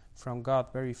mercy from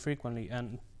God very frequently,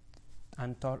 and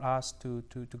taught us to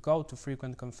go to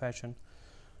frequent confession.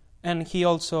 And he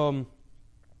also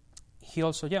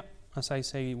as I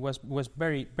say, was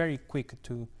very very quick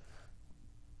to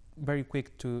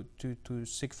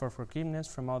seek for forgiveness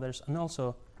from others, and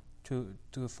also to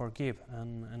forgive,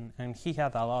 and he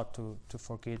had a lot to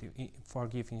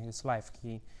forgive in his life.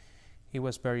 He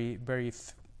was very very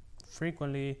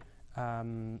frequently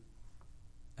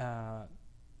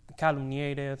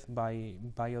calumniated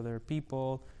by other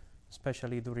people,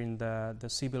 especially during the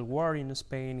civil war in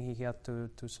Spain. He had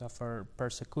to suffer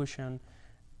persecution,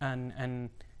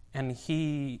 and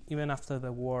he, even after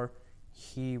the war,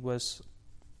 he was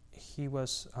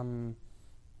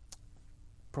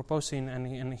proposing,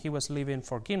 and he was living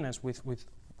forgiveness with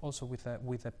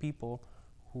the people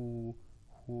who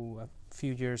a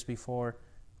few years before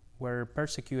were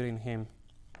persecuting him.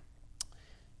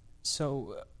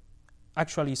 So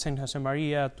actually, Saint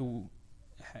Josemaria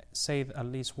said at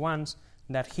least once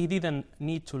that he didn't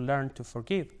need to learn to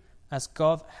forgive, as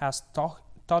God has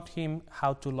taught him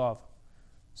how to love.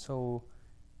 So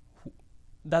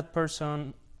that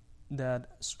person that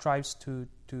strives to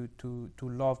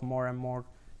love more and more,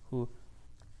 who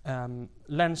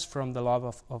learns from the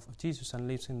love of Jesus and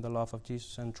lives in the love of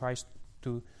Jesus, and try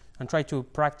to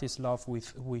practice love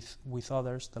with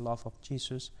others, the love of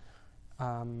Jesus,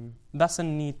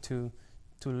 doesn't need to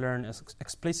learn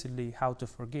explicitly how to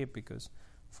forgive, because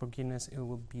forgiveness, it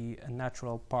will be a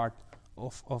natural part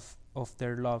of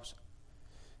their lives.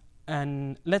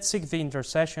 And let's seek the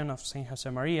intercession of Saint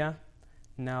Josemaria,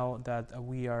 now that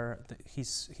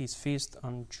his feast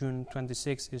on June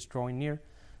 26th is drawing near,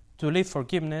 to live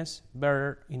forgiveness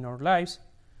better in our lives,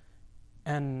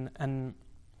 and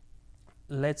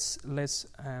let's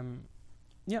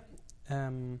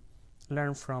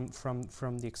learn from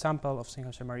the example of Saint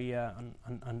Josemaria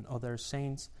and other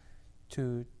saints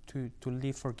to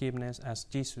live forgiveness as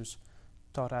Jesus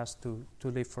taught us to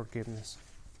live forgiveness.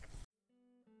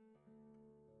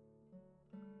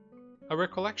 A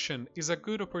recollection is a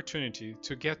good opportunity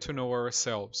to get to know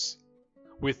ourselves.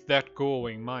 With that goal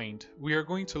in mind, we are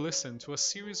going to listen to a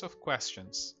series of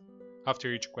questions.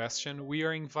 After each question, we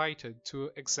are invited to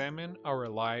examine our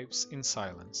lives in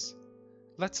silence.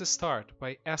 Let's start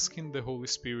by asking the Holy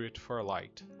Spirit for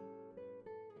light.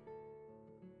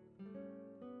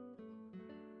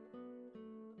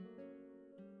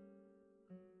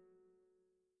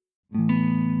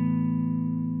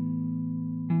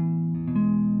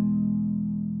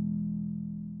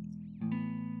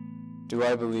 Do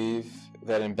I believe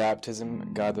that in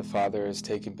baptism God the Father has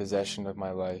taken possession of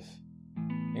my life,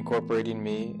 incorporating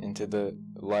me into the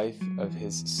life of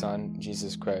His Son,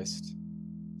 Jesus Christ,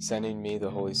 sending me the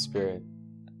Holy Spirit?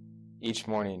 Each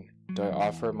morning do I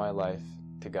offer my life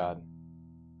to God.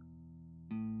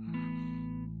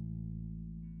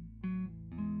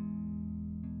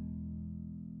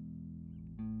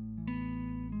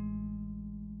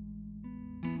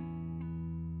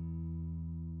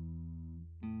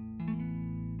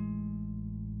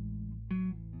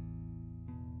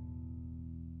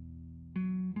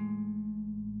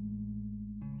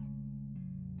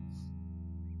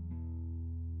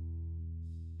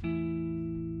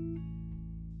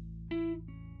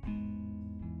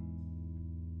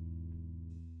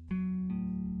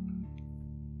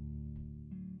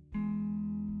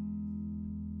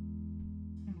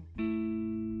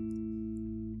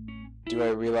 Do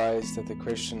I realize that the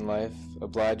Christian life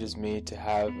obliges me to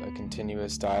have a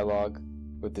continuous dialogue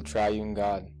with the triune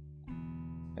God,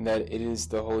 and that it is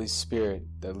the Holy Spirit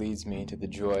that leads me to the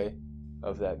joy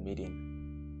of that meeting?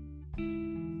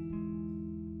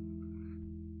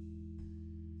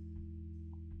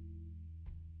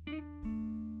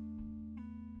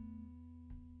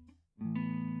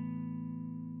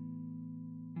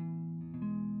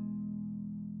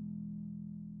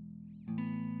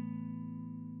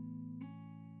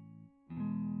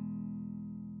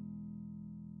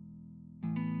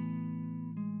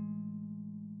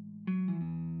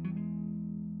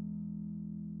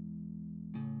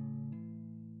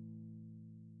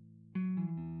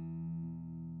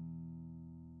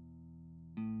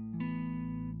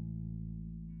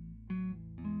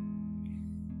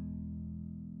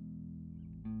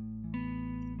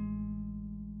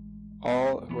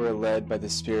 all who are led by the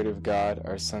Spirit of God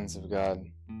are sons of God.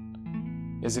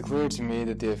 It is clear to me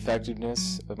that the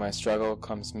effectiveness of my struggle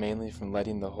comes mainly from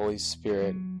letting the Holy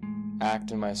Spirit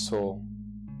act in my soul.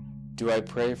 Do I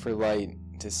pray for light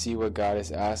to see what God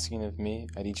is asking of me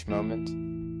at each moment,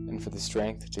 and for the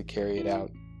strength to carry it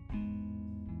out?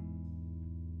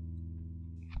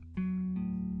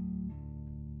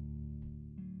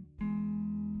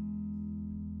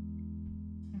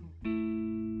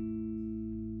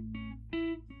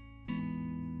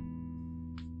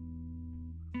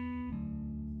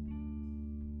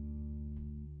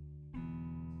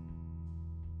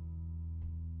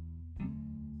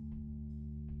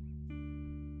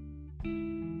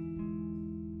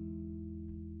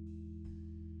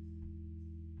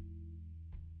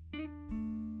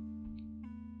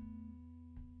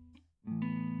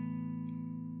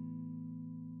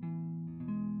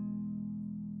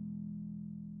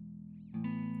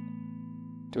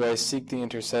 Do I seek the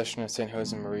intercession of Saint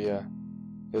Josemaria,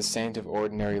 the saint of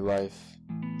ordinary life,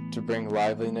 to bring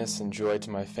liveliness and joy to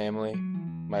my family,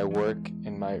 my work,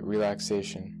 and my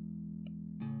relaxation?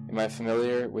 Am I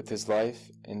familiar with his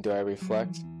life, and do I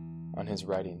reflect on his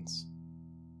writings?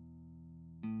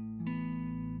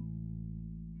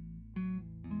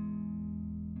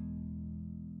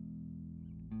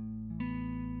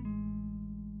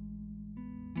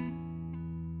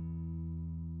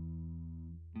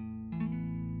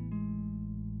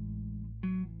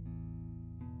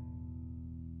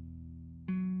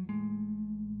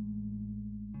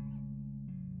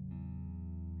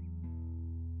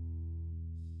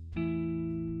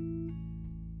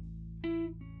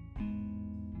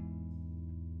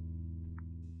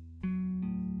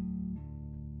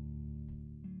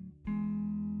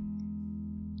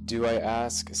 Do I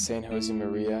ask Saint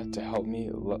Josemaria to help me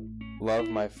love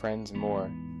my friends more,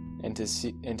 and to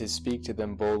speak to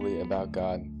them boldly about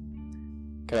God?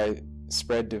 Could I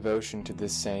spread devotion to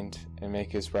this saint and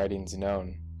make his writings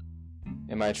known?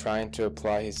 Am I trying to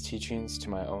apply his teachings to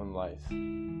my own life?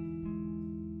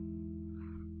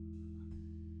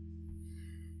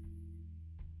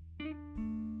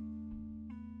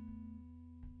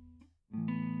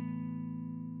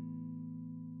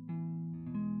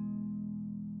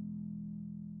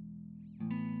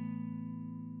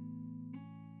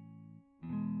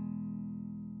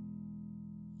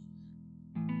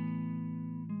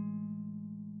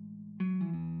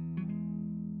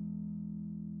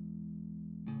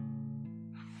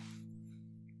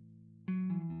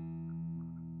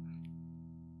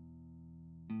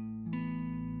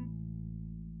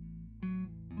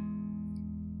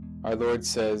 Our Lord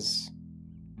says,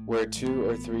 "Where 2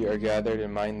 or 3 are gathered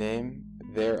in my name,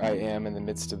 there I am in the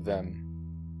midst of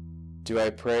them." Do I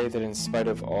pray that in spite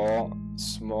of all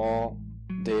small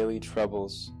daily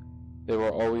troubles, there will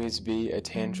always be a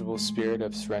tangible spirit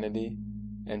of serenity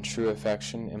and true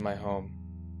affection in my home?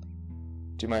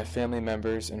 Do my family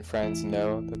members and friends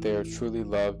know that they are truly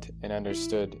loved and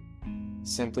understood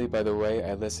simply by the way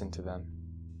I listen to them?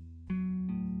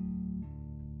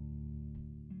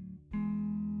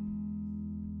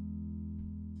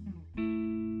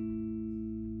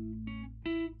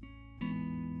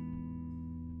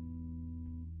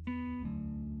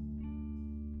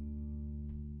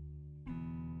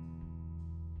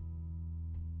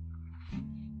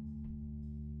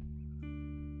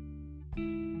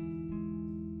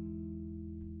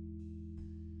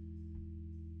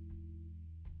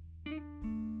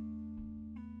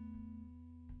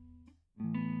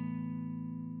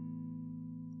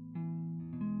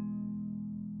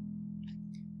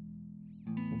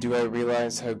 Do I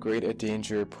realize how great a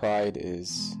danger pride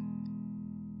is?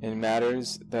 In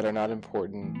matters that are not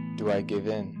important, do I give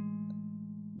in?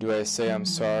 Do I say I'm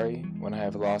sorry when I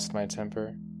have lost my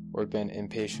temper, or been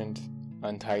impatient,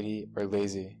 untidy, or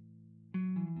lazy?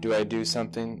 Do I do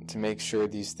something to make sure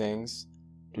these things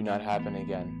do not happen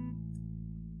again?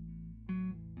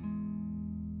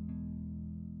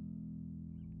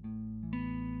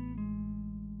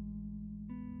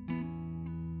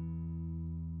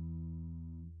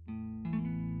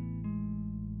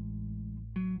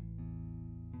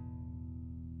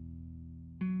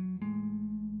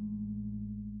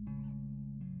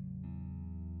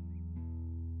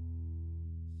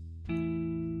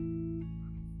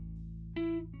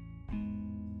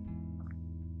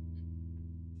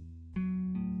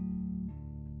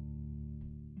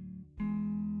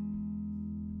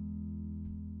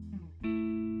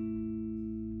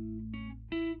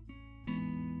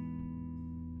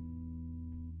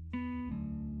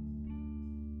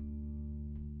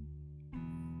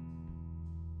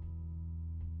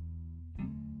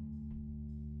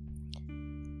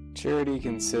 Charity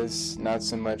consists not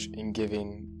so much in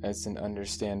giving as in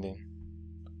understanding.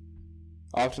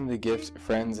 Often the gift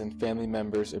friends and family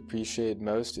members appreciate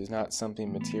most is not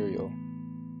something material,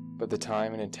 but the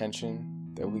time and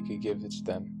attention that we could give to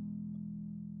them.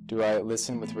 Do I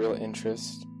listen with real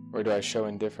interest, or do I show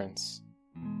indifference?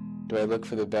 Do I look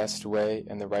for the best way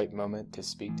and the right moment to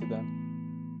speak to them?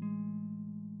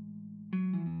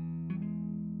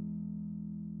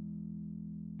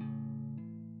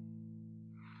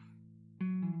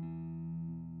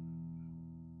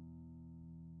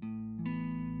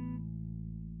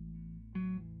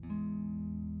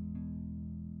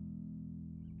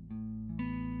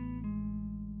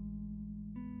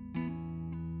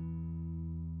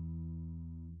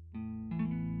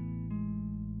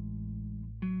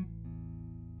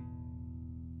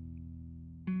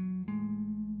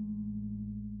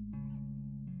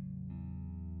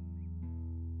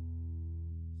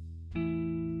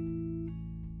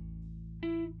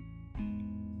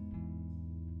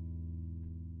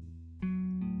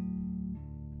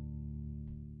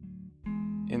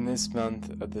 In this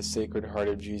month of the Sacred Heart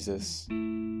of Jesus,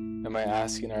 am I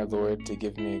asking our Lord to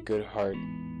give me a good heart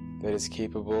that is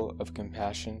capable of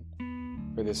compassion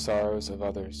for the sorrows of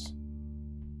others?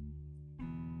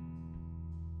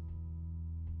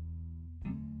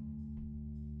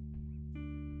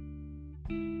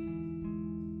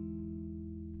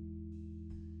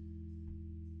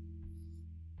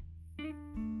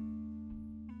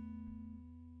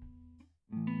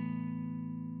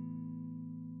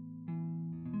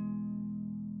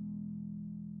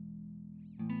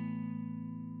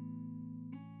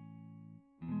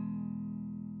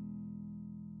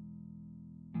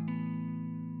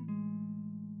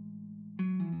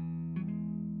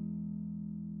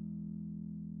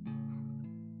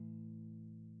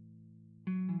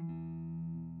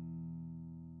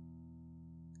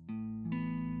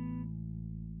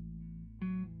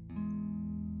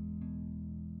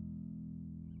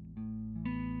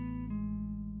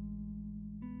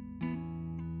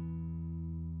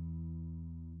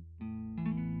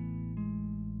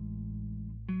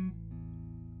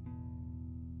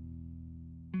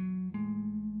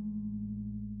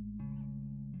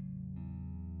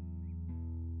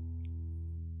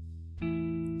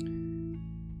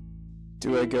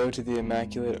 Do I go to the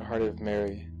Immaculate Heart of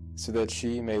Mary, so that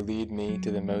she may lead me to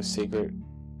the most sacred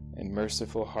and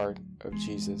merciful heart of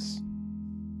Jesus?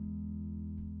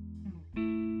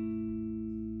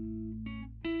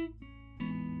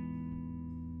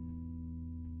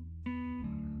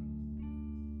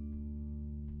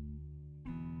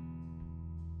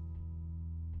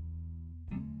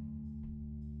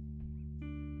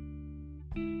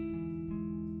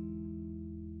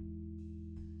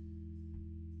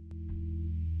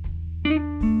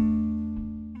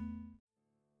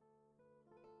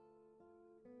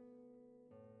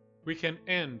 We can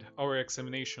end our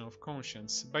examination of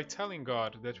conscience by telling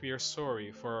God that we are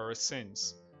sorry for our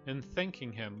sins and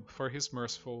thanking Him for His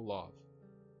merciful love.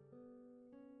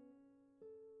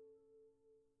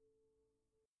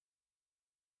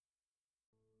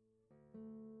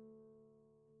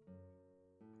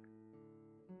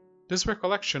 This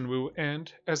recollection will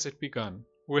end as it began,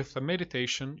 with a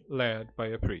meditation led by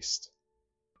a priest.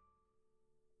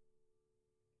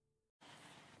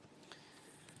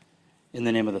 In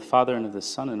the name of the Father, and of the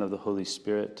Son, and of the Holy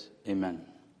Spirit, amen.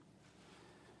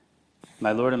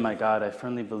 My Lord and my God, I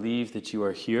firmly believe that you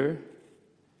are here,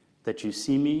 that you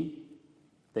see me,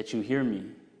 that you hear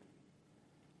me.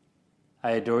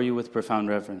 I adore you with profound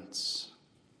reverence.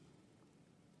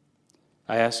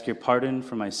 I ask your pardon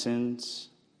for my sins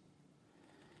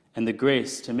and the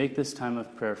grace to make this time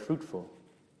of prayer fruitful.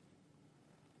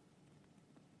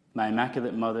 My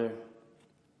Immaculate Mother,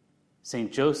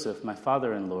 Saint Joseph, my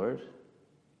Father and Lord,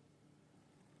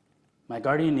 my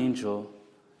guardian angel,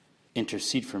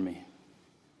 intercede for me.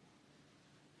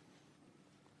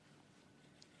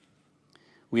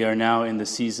 We are now in the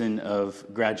season of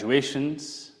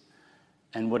graduations,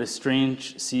 and what a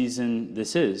strange season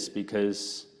this is,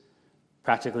 because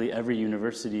practically every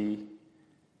university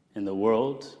in the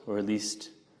world, or at least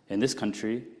in this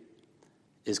country,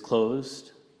 is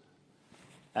closed,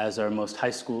 as are most high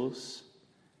schools.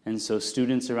 And so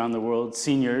students around the world,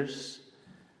 seniors,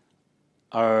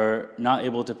 are not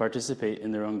able to participate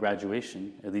in their own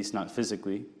graduation, at least not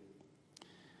physically.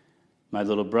 My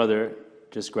little brother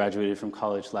just graduated from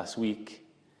college last week,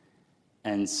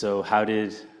 and so how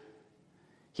did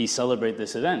he celebrate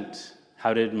this event?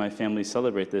 How did my family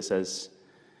celebrate this as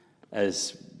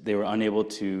they were unable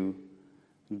to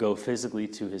go physically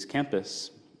to his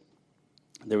campus?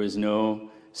 There was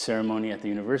no ceremony at the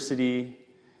university,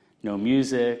 no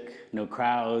music, no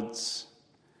crowds,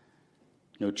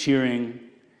 no cheering.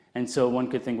 And so one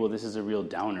could think, well, this is a real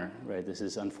downer, right? This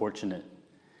is unfortunate.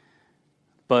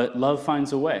 But love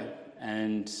finds a way.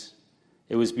 And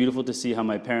it was beautiful to see how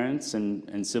my parents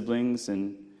and siblings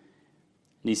and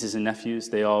nieces and nephews,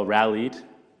 they all rallied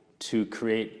to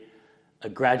create a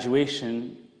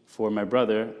graduation for my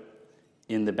brother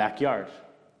in the backyard,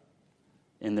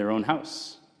 in their own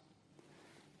house.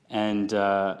 And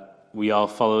we all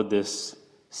followed this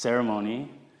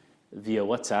ceremony via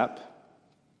WhatsApp.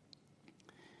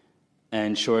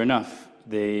 And sure enough,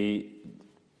 they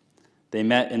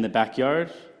met in the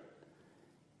backyard.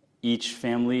 Each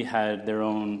family had their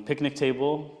own picnic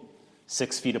table,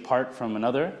 6 feet apart from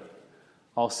another,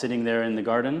 all sitting there in the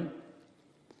garden.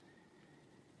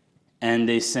 And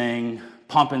they sang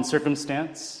Pomp and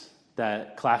Circumstance,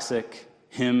 that classic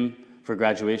hymn for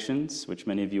graduations, which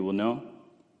many of you will know.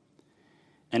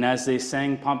 And as they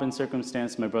sang Pomp and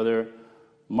Circumstance, my brother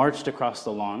marched across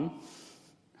the lawn,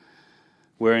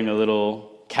 wearing a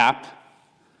little cap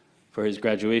for his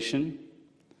graduation.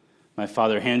 My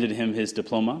father handed him his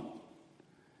diploma,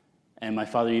 and my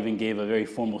father even gave a very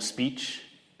formal speech,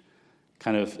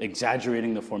 kind of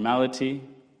exaggerating the formality,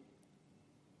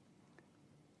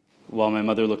 while my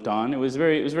mother looked on. It was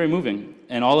very moving,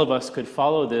 and all of us could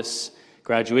follow this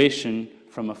graduation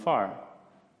from afar.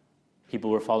 People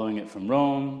were following it from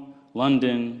Rome,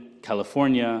 London,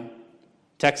 California,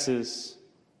 Texas.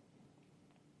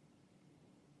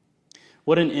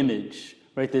 What an image,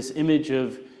 right? This image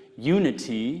of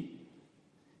unity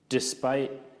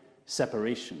despite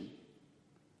separation.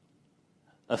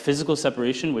 A physical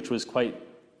separation which was quite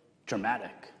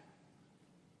dramatic.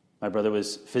 My brother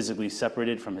was physically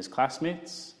separated from his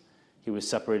classmates. He was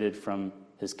separated from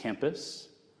his campus,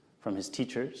 from his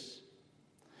teachers.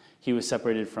 He was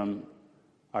separated from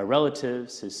our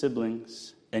relatives, his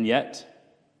siblings, and yet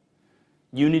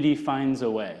unity finds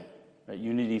a way, right?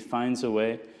 Unity finds a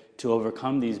way to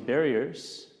overcome these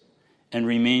barriers and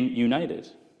remain united.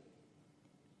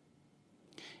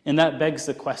 And that begs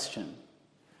the question,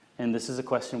 and this is a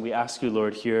question we ask you,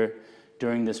 Lord, here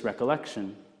during this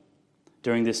recollection,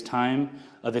 during this time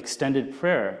of extended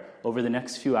prayer over the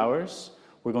next few hours.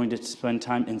 We're going to spend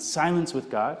time in silence with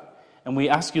God, and we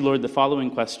ask you, Lord, the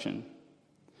following question.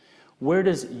 Where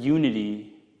does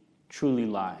unity truly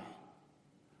lie?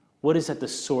 What is at the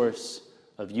source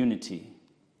of unity?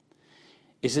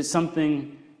 Is it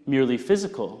something merely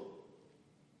physical,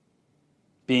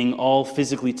 being all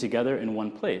physically together in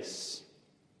one place?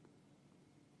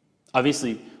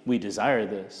 Obviously, we desire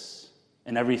this,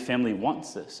 and every family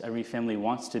wants this. Every family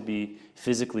wants to be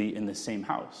physically in the same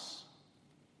house.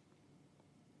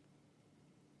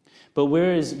 But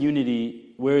where is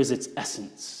unity? Where is its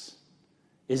essence?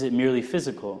 Is it merely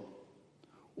physical?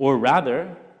 Or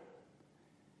rather,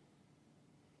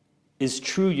 is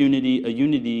true unity a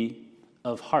unity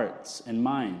of hearts and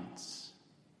minds,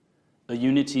 a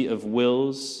unity of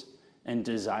wills and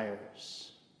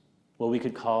desires, what we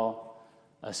could call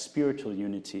a spiritual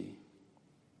unity?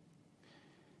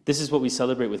 This is what we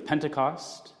celebrate with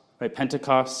Pentecost, right?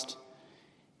 Pentecost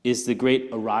is the great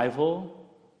arrival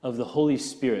of the Holy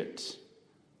Spirit,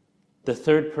 the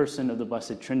third person of the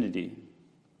Blessed Trinity.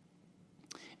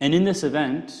 And in this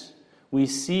event, we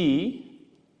see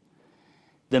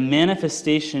the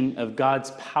manifestation of God's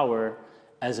power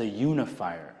as a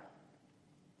unifier.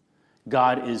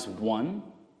 God is one,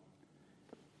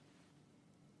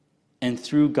 and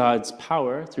through God's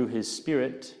power, through his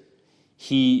Spirit,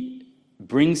 he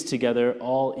brings together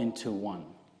all into one.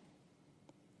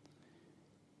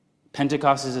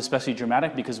 Pentecost is especially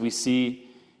dramatic because we see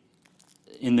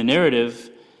in the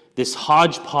narrative this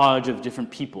hodgepodge of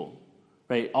different people,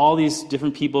 right? All these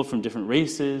different people from different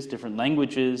races, different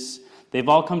languages, they've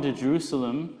all come to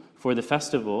Jerusalem for the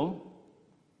festival,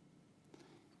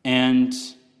 and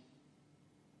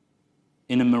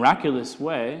in a miraculous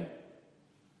way,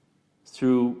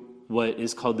 through what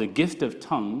is called the gift of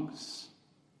tongues,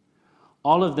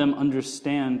 all of them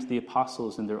understand the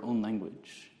apostles in their own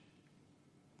language.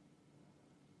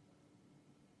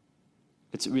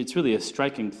 It's really a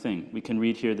striking thing. We can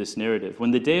read here this narrative. When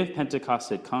the day of Pentecost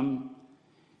had come,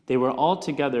 they were all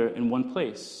together in one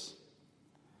place.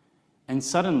 And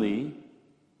suddenly,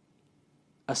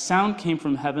 a sound came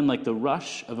from heaven like the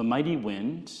rush of a mighty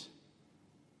wind,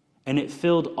 and it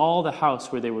filled all the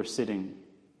house where they were sitting.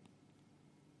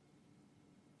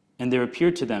 And there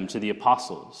appeared to them, to the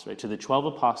apostles, right, to the 12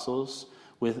 apostles,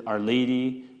 with Our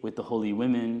Lady, with the holy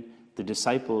women, the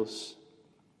disciples.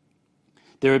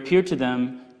 There appeared to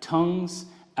them tongues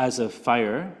as of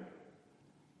fire,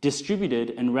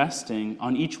 distributed and resting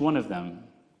on each one of them.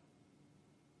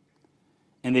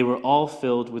 And they were all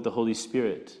filled with the Holy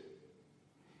Spirit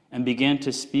and began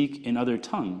to speak in other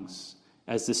tongues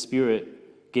as the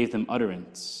Spirit gave them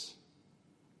utterance.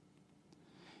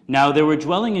 Now there were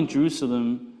dwelling in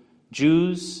Jerusalem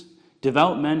Jews,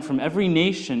 devout men from every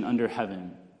nation under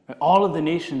heaven. All of the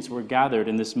nations were gathered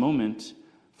in this moment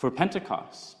for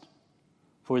Pentecost,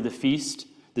 for the feast,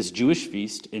 this Jewish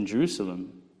feast in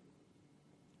Jerusalem.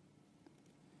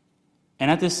 And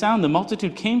at this sound, the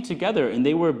multitude came together, and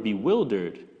they were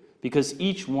bewildered, because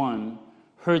each one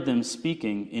heard them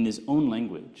speaking in his own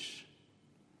language.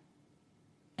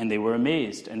 And they were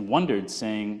amazed and wondered,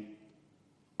 saying,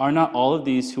 "Are not all of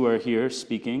these who are here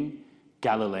speaking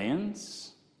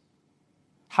Galileans?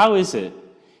 How is it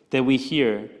that we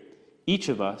hear, each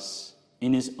of us,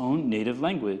 in his own native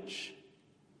language?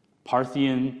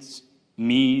 Parthians,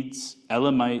 Medes,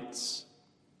 Elamites,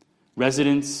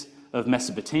 residents of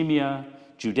Mesopotamia,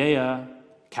 Judea,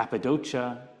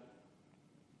 Cappadocia,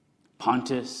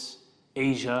 Pontus,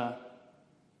 Asia,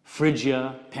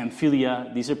 Phrygia,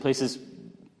 Pamphylia." These are places,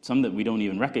 some that we don't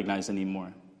even recognize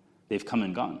anymore. They've come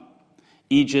and gone.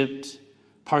 Egypt,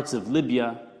 parts of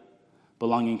Libya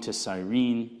belonging to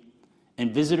Cyrene,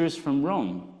 and visitors from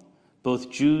Rome, both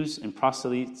Jews and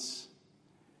proselytes,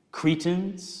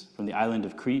 Cretans from the island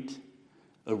of Crete,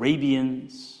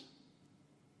 Arabians.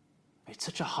 It's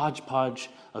such a hodgepodge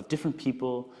of different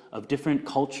people, of different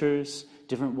cultures,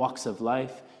 different walks of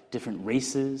life, different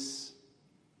races.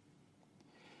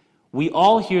 We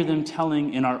all hear them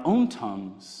telling in our own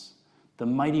tongues the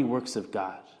mighty works of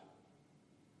God.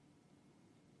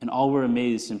 And all were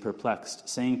amazed and perplexed,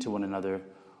 saying to one another,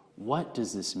 "What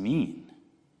does this mean?"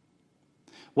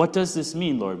 What does this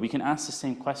mean, Lord? We can ask the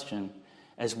same question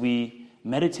as we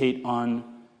meditate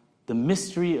on the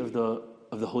mystery of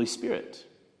the Holy Spirit.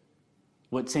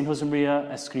 What St. Josemaria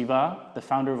Escrivá, the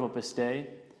founder of Opus Dei,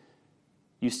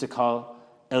 used to call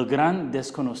el gran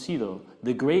desconocido,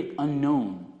 the great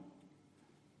unknown.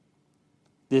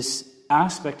 This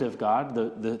aspect of God,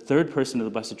 the third person of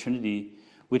the Blessed Trinity,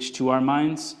 which to our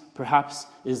minds perhaps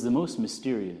is the most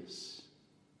mysterious.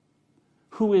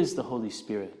 Who is the Holy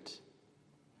Spirit?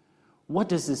 What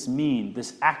does this mean,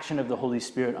 this action of the Holy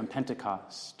Spirit on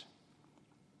Pentecost?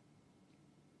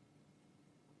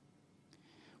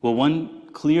 Well, one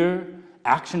clear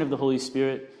action of the Holy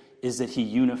Spirit is that he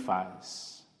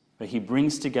unifies. Right? He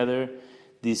brings together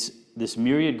this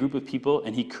myriad group of people,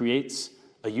 and he creates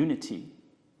a unity.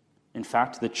 In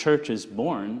fact, the church is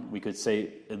born, we could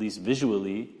say, at least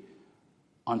visually,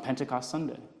 on Pentecost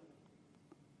Sunday.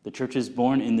 The church is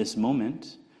born in this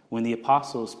moment when the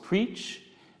apostles preach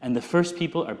and the first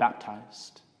people are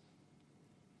baptized.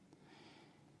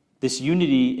 This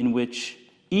unity in which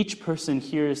each person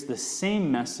hears the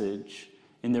same message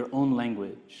in their own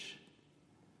language.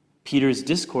 Peter's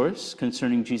discourse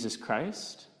concerning Jesus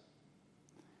Christ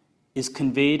is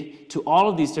conveyed to all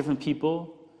of these different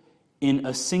people in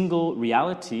a single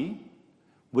reality,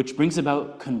 which brings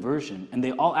about conversion. And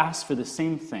they all ask for the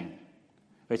same thing.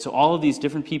 Right? So all of these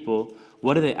different people,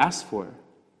 what do they ask for?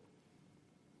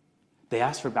 They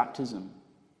ask for baptism.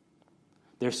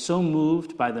 They're so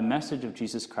moved by the message of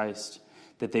Jesus Christ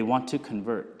that they want to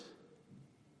convert.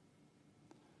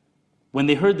 When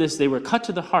they heard this, they were cut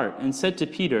to the heart and said to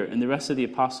Peter and the rest of the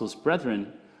apostles,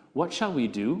 "Brethren, what shall we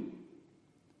do?"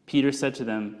 Peter said to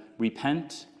them,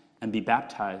 "Repent and be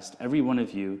baptized, every one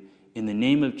of you, in the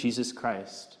name of Jesus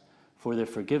Christ, for the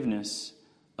forgiveness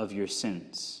of your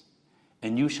sins,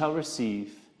 and you shall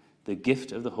receive the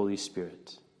gift of the Holy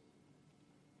Spirit."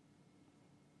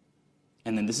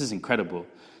 And then this is incredible.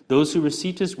 Those who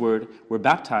received his word were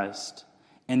baptized,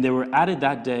 and there were added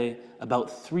that day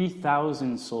about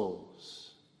 3,000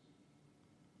 souls.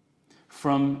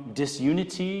 From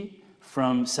disunity,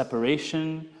 from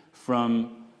separation,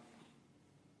 from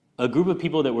a group of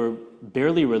people that were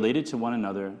barely related to one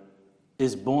another,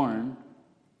 is born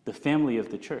the family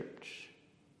of the church.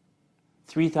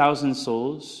 3,000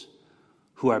 souls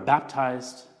who are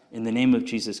baptized in the name of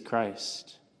Jesus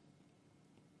Christ.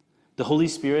 The Holy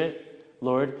Spirit,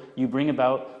 Lord, you bring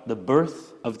about the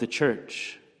birth of the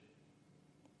church.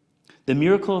 The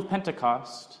miracle of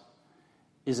Pentecost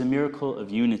is a miracle of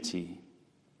unity,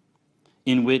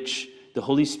 in which the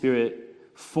Holy Spirit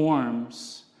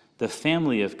forms the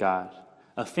family of God,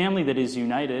 a family that is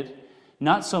united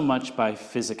not so much by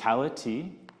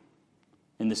physicality.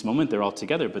 In this moment, they're all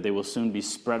together, but they will soon be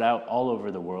spread out all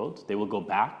over the world. They will go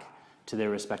back to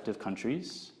their respective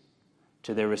countries,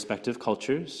 to their respective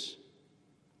cultures.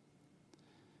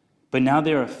 But now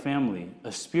they are a family,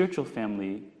 a spiritual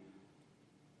family,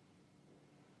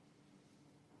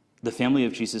 the family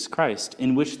of Jesus Christ,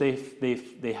 in which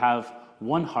they have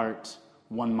one heart,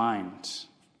 one mind.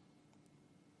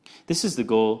 This is the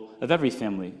goal of every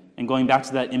family. And going back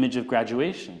to that image of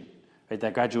graduation, right,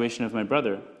 that graduation of my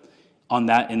brother, in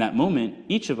that moment,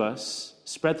 each of us,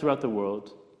 spread throughout the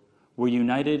world, were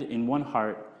united in one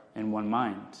heart and one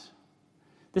mind.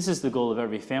 This is the goal of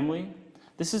every family.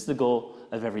 This is the goal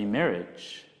of every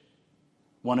marriage.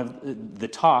 One of the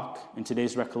talk in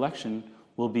today's recollection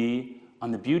will be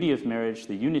on the beauty of marriage,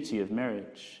 the unity of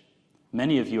marriage.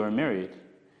 Many of you are married.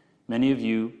 Many of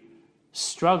you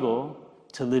struggle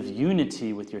to live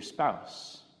unity with your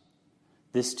spouse.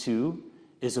 This too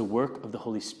is a work of the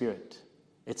Holy Spirit.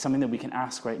 It's something that we can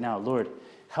ask right now. Lord,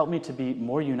 help me to be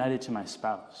more united to my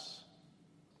spouse.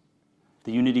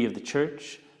 The unity of the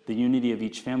church, the unity of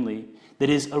each family, that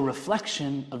is a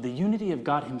reflection of the unity of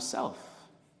God himself.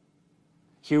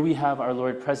 Here we have our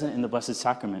Lord present in the Blessed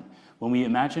Sacrament. When we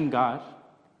imagine God,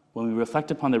 when we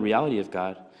reflect upon the reality of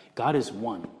God, God is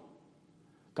one.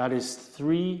 God is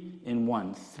three in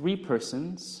one. Three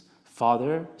persons,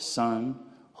 Father, Son,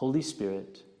 Holy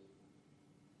Spirit.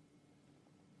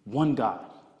 One God.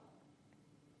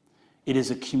 It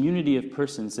is a community of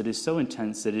persons that is so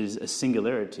intense that it is a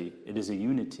singularity. It is a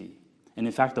unity. And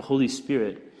in fact, the Holy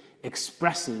Spirit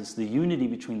expresses the unity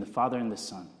between the Father and the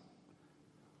Son.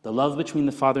 The love between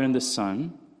the Father and the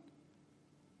Son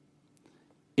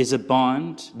is a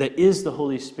bond that is the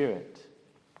Holy Spirit.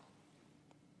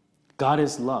 God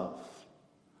is love.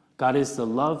 God is the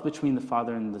love between the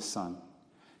Father and the Son.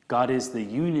 God is the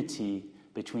unity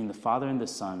between the Father and the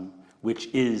Son, which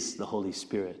is the Holy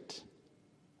Spirit.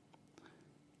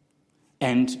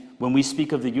 And when we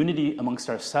speak of the unity amongst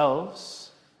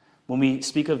ourselves, when we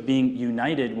speak of being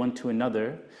united one to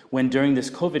another, when during this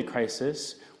COVID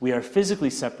crisis we are physically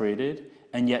separated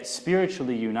and yet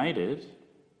spiritually united,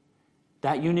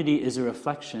 that unity is a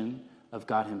reflection of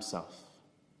God himself.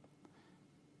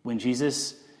 When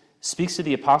Jesus speaks to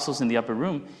the apostles in the upper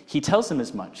room, he tells them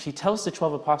as much. He tells the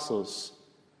 12 apostles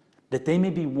that they may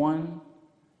be one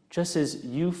just as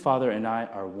you, Father, and I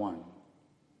are one.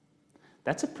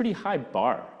 That's a pretty high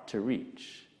bar to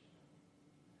reach.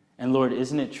 And Lord,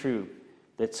 isn't it true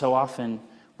that so often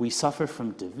we suffer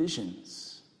from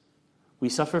divisions? We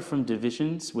suffer from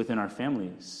divisions within our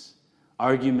families,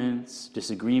 arguments,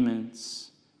 disagreements,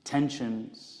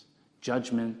 tensions,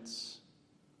 judgments.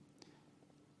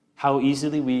 How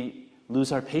easily we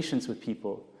lose our patience with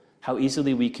people, how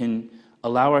easily we can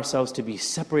allow ourselves to be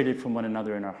separated from one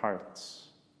another in our hearts.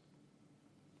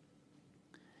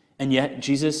 And yet,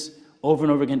 Jesus over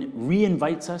and over again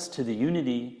re-invites us to the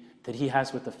unity that he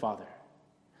has with the Father,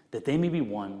 that they may be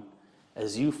one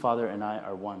as you, Father, and I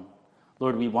are one.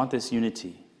 Lord, we want this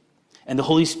unity. And the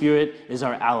Holy Spirit is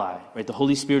our ally, right? The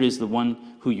Holy Spirit is the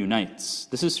one who unites.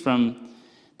 This is from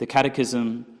the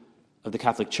Catechism of the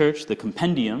Catholic Church, the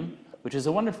Compendium, which is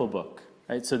a wonderful book,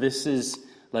 right? So this is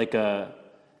it's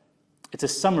a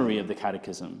summary of the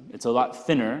Catechism. It's a lot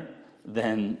thinner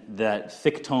than that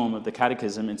thick tome of the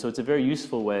Catechism, and so it's a very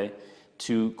useful way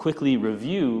to quickly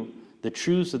review the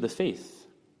truths of the faith.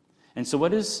 And so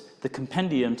what does the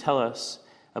Compendium tell us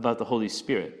about the Holy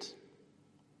Spirit?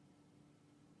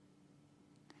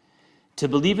 To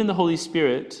believe in the Holy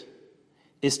Spirit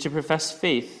is to profess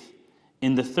faith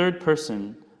in the third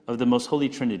person of the Most Holy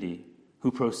Trinity,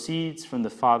 who proceeds from the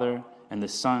Father and the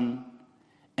Son,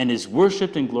 and is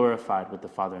worshipped and glorified with the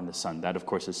Father and the Son. That, of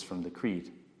course, is from the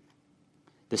Creed.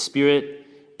 The Spirit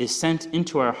is sent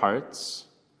into our hearts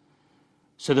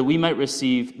so that we might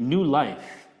receive new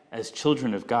life as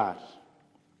children of God.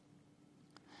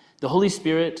 The Holy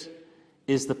Spirit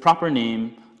is the proper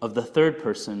name of the third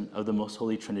person of the Most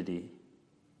Holy Trinity.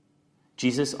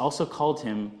 Jesus also called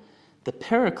him the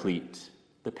Paraclete,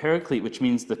 which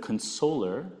means the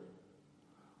consoler,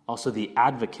 also the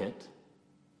advocate.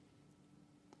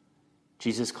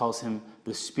 Jesus calls him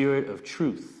the Spirit of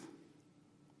truth.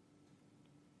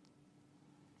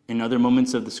 In other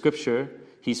moments of the Scripture,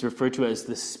 he's referred to as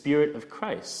the Spirit of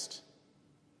Christ,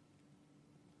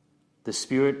 the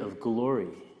Spirit of glory.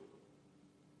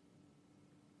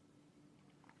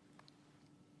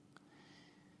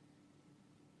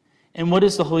 And what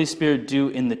does the Holy Spirit do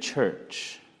in the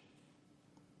church?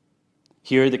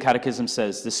 Here the Catechism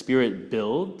says the Spirit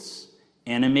builds,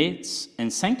 animates,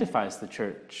 and sanctifies the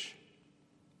church.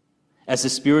 As the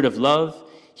Spirit of love,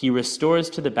 he restores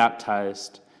to the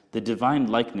baptized the divine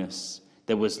likeness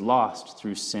that was lost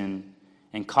through sin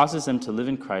and causes them to live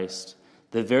in Christ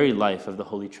the very life of the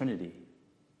Holy Trinity.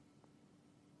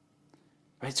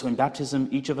 Right, so in baptism,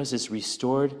 each of us is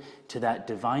restored to that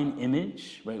divine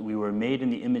image, right? We were made in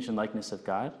the image and likeness of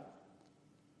God.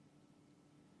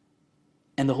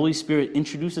 And the Holy Spirit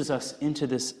introduces us into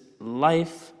this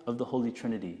life of the Holy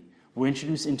Trinity. We're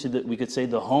introduced into we could say,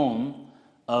 the home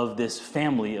of this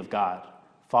family of God,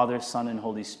 Father, Son, and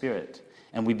Holy Spirit,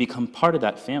 and we become part of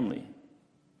that family.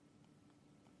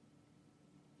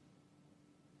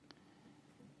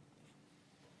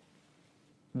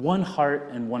 One heart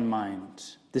and one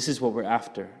mind. This is what we're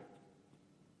after.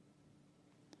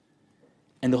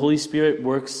 And the Holy Spirit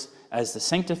works as the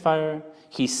sanctifier.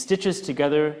 He stitches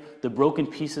together the broken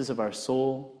pieces of our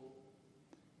soul.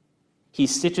 He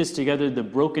stitches together the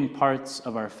broken parts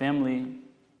of our family.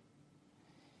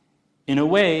 In a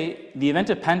way, the event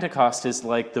of Pentecost is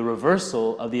like the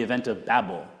reversal of the event of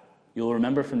Babel. You'll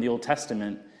remember from the Old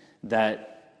Testament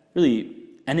that really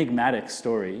enigmatic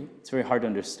story. It's very hard to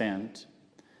understand.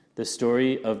 The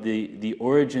story of the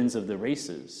origins of the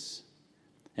races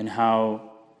and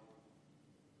how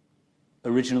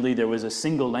originally there was a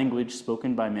single language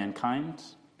spoken by mankind,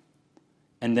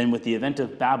 and then with the event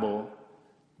of Babel,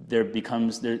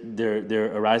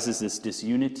 there arises this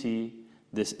disunity,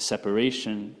 this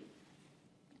separation.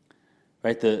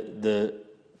 Right? The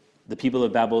people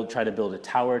of Babel try to build a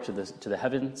tower to the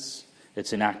heavens.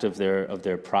 It's an act of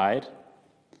their pride,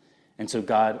 and so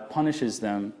God punishes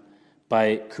them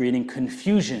by creating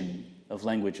confusion of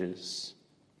languages.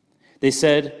 They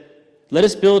said, "Let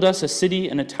us build us a city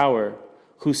and a tower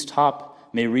whose top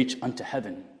may reach unto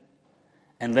heaven,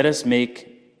 and let us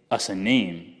make us a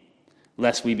name,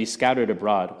 lest we be scattered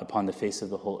abroad upon the face of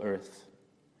the whole earth."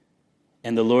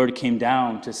 And the Lord came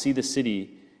down to see the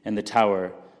city and the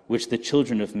tower which the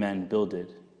children of men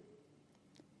builded.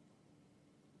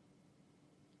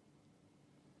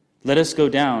 Let us go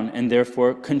down and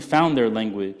therefore confound their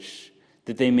language,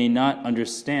 that they may not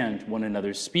understand one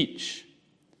another's speech.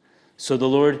 So the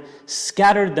Lord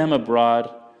scattered them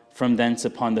abroad from thence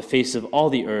upon the face of all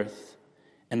the earth,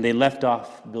 and they left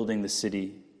off building the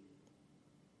city.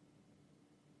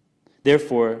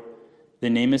 Therefore, the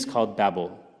name is called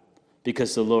Babel,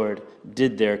 because the Lord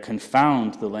did there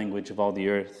confound the language of all the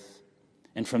earth.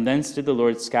 And from thence did the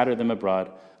Lord scatter them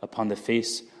abroad upon the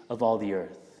face of all the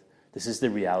earth. This is the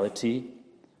reality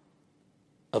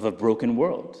of a broken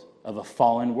world, of a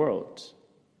fallen world,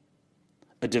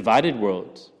 a divided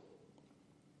world,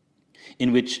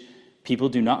 in which people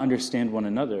do not understand one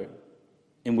another,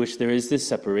 in which there is this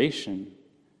separation,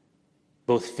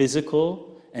 both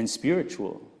physical and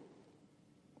spiritual.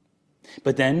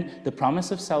 But then the promise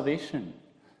of salvation.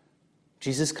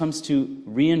 Jesus comes to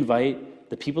re-invite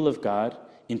the people of God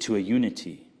into a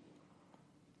unity.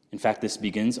 In fact, this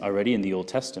begins already in the Old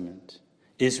Testament.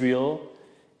 Israel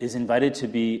is invited to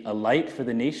be a light for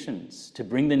the nations, to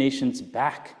bring the nations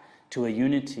back to a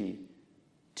unity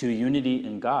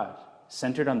in God,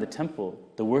 centered on the temple,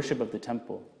 the worship of the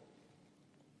temple.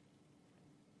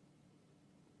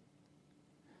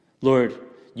 Lord,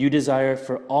 you desire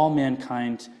for all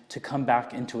mankind to come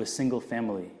back into a single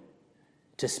family,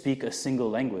 to speak a single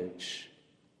language.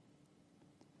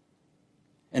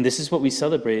 And this is what we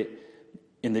celebrate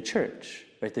in the church,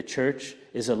 right? The church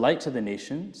is a light to the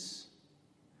nations.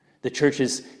 The church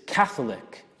is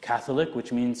Catholic,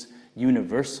 which means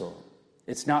universal.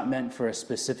 It's not meant for a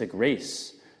specific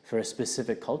race, for a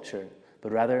specific culture,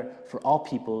 but rather for all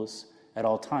peoples at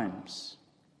all times.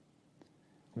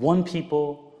 One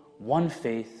people, one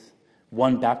faith,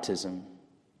 one baptism.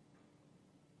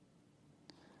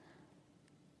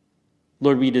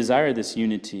 Lord, we desire this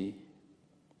unity.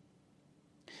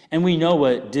 And we know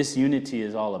what disunity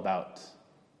is all about.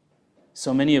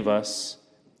 So many of us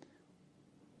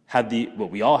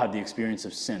we all have the experience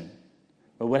of sin.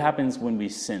 But what happens when we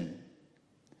sin?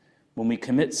 When we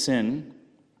commit sin,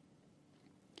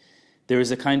 there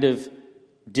is a kind of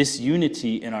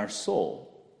disunity in our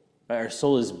soul. Right? Our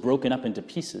soul is broken up into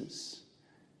pieces.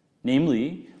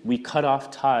 Namely, we cut off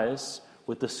ties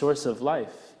with the source of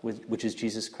life, which is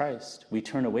Jesus Christ. We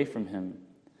turn away from him.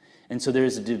 And so there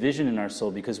is a division in our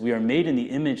soul because we are made in the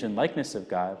image and likeness of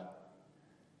God.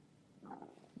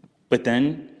 But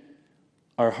then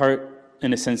our heart,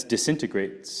 in a sense,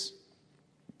 disintegrates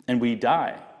and we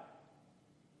die.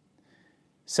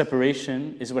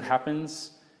 Separation is what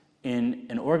happens in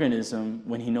an organism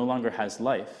when he no longer has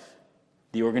life.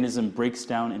 The organism breaks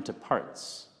down into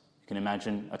parts. You can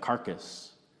imagine a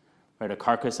carcass, right? A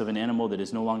carcass of an animal that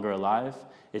is no longer alive.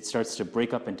 It starts to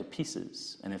break up into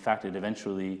pieces, and in fact, it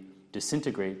eventually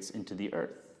disintegrates into the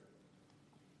earth.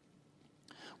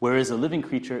 Whereas a living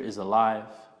creature is alive,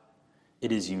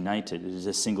 it is united, it is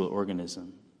a single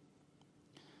organism.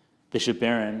 Bishop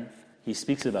Barron, he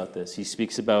speaks about this. He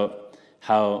speaks about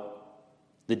how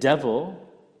the devil,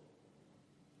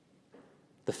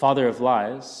 the father of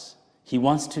lies, he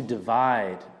wants to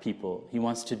divide people. He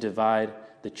wants to divide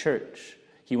the church.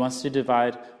 He wants to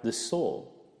divide the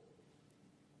soul.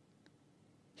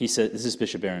 He said, this is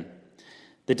Bishop Aaron,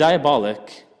 the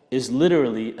diabolic is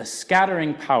literally a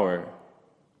scattering power.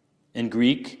 In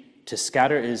Greek, to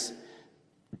scatter is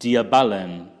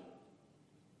diabalen.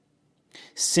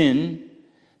 Sin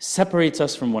separates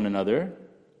us from one another,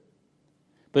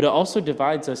 but it also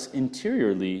divides us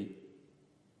interiorly,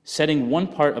 setting one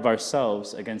part of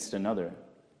ourselves against another.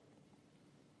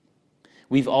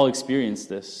 We've all experienced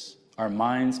this. Our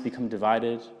minds become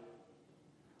divided,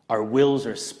 our wills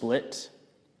are split,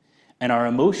 and our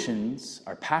emotions,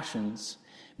 our passions,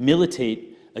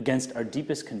 militate against our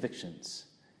deepest convictions.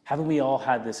 Haven't we all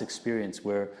had this experience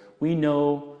where we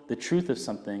know the truth of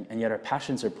something, and yet our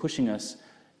passions are pushing us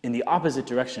in the opposite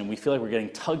direction? We feel like we're getting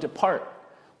tugged apart.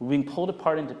 We're being pulled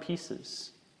apart into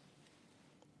pieces.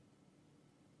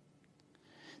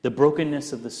 The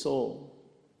brokenness of the soul.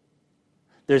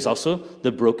 There's also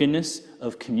the brokenness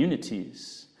of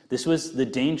communities. This was the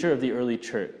danger of the early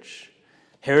church.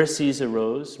 Heresies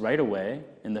arose right away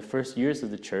in the first years of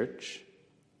the church.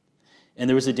 And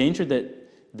there was a danger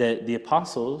that the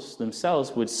apostles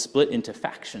themselves would split into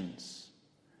factions.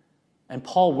 And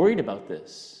Paul worried about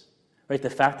this, right? The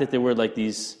fact that there were like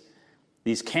these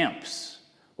camps.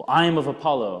 Well, I am of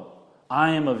Apollo.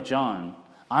 I am of John.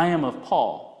 I am of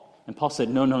Paul. And Paul said,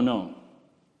 no.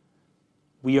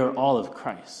 We are all of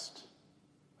Christ.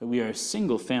 We are a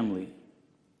single family.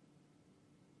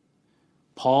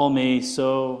 Paul may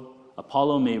sow,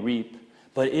 Apollo may reap,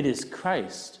 but it is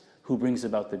Christ who brings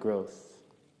about the growth.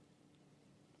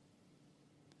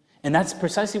 And that's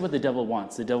precisely what the devil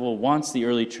wants. The devil wants the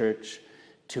early church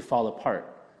to fall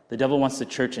apart. The devil wants the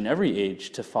church in every age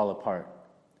to fall apart,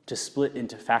 to split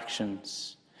into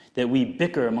factions, that we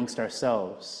bicker amongst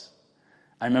ourselves.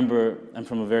 I remember I'm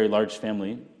from a very large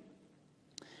family,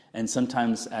 and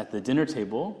sometimes at the dinner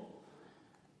table,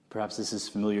 perhaps this is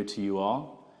familiar to you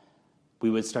all, we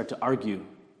would start to argue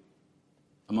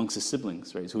amongst the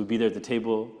siblings, right? So we'd be there at the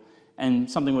table, and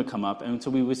something would come up, and so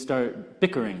we would start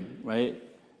bickering, right?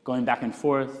 Going back and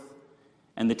forth,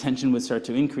 and the tension would start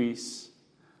to increase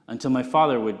until my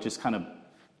father would just kind of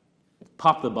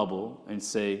pop the bubble and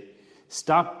say,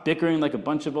 "Stop bickering like a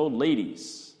bunch of old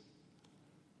ladies."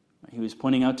 He was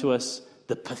pointing out to us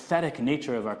the pathetic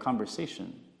nature of our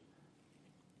conversation,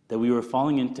 that we were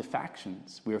falling into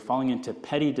factions, we were falling into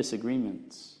petty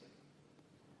disagreements.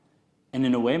 And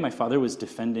in a way, my father was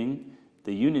defending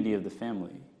the unity of the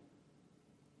family.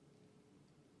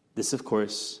 This, of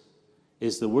course,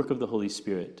 is the work of the Holy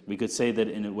Spirit. We could say that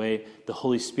in a way, the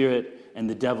Holy Spirit and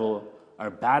the devil are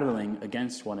battling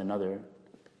against one another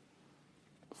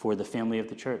for the family of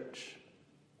the church.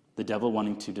 The devil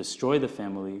wanting to destroy the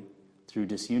family through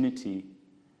disunity,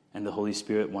 and the Holy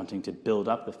Spirit wanting to build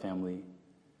up the family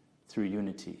through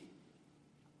unity.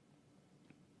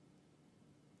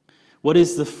 What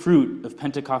is the fruit of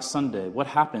Pentecost Sunday? What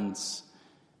happens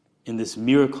in this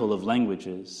miracle of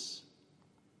languages?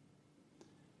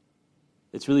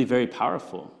 It's really very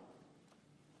powerful.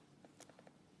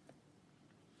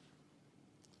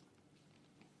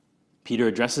 Peter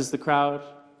addresses the crowd.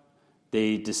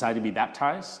 They decide to be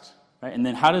baptized, right? And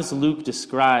then how does Luke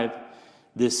describe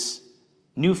this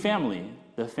new family,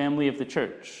 the family of the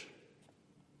church?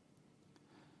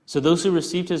 So those who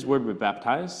received his word were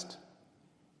baptized,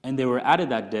 and there were added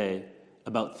that day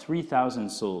about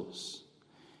 3,000 souls.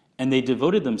 And they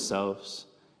devoted themselves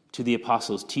to the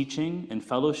apostles' teaching and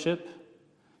fellowship,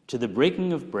 to the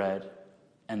breaking of bread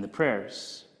and the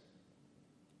prayers.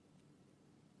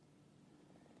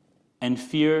 And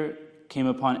fear came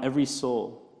upon every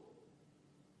soul.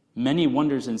 Many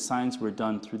wonders and signs were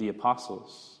done through the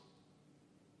apostles.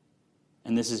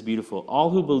 And this is beautiful.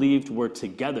 All who believed were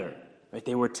together, right?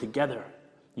 They were together,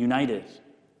 united,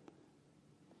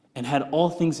 and had all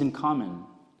things in common.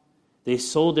 They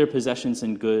sold their possessions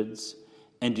and goods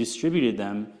and distributed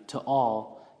them to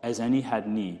all as any had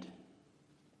need.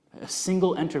 A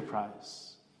single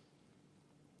enterprise.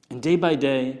 And day by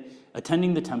day,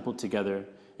 attending the temple together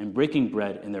and breaking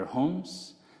bread in their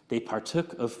homes, they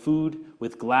partook of food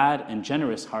with glad and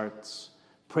generous hearts,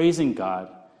 praising God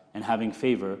and having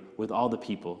favor with all the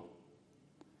people.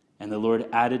 And the Lord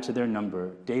added to their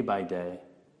number day by day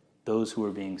those who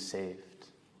were being saved.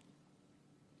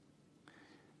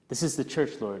 This is the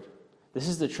church, Lord. This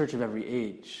is the church of every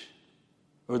age,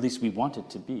 or at least we want it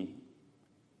to be.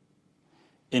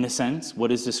 In a sense,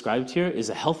 what is described here is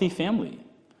a healthy family,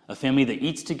 a family that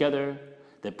eats together,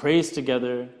 that prays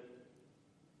together,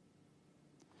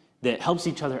 that helps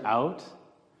each other out,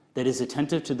 that is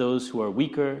attentive to those who are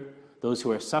weaker, those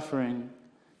who are suffering.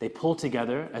 They pull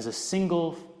together as a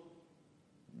single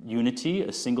unity,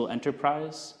 a single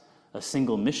enterprise, a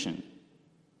single mission.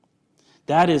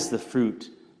 That is the fruit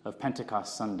of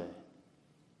Pentecost Sunday?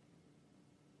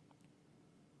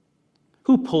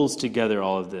 Who pulls together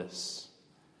all of this?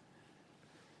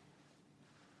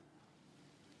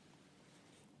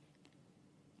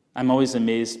 I'm always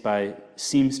amazed by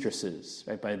seamstresses,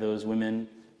 right? By those women,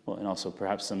 well, and also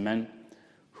perhaps some men,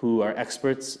 who are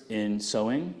experts in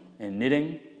sewing and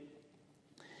knitting.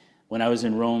 When I was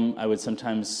in Rome, I would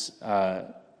sometimes,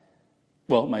 my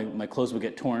clothes would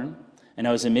get torn, and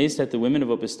I was amazed at the women of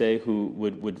Opus Dei who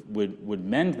would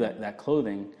mend that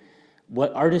clothing,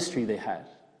 what artistry they had.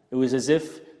 It was as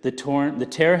if the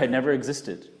tear had never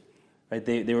existed. Right?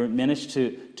 They were managed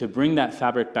to bring that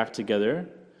fabric back together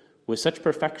with such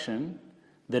perfection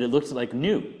that it looked like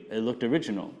new. It looked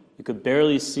original. You could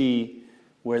barely see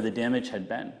where the damage had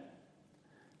been.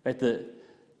 Right?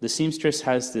 The seamstress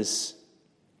has this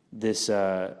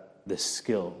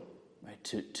skill, right,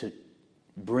 to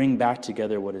bring back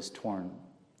together what is torn.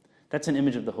 That's an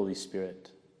image of the Holy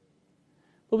Spirit.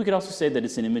 But we could also say that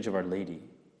it's an image of Our Lady.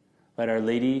 Right? Our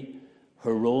Lady,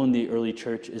 her role in the early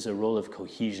church is a role of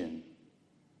cohesion.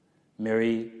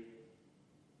 Mary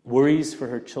worries for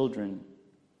her children.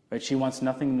 Right? She wants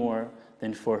nothing more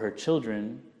than for her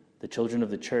children, the children of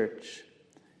the church,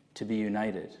 to be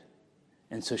united.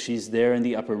 And so she's there in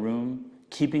the upper room,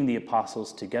 keeping the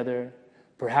apostles together,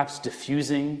 perhaps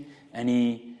diffusing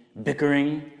any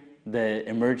bickering that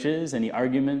emerges, any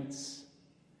arguments.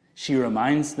 She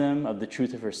reminds them of the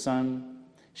truth of her Son.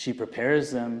 She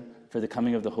prepares them for the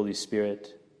coming of the Holy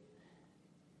Spirit.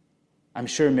 I'm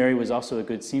sure Mary was also a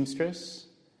good seamstress,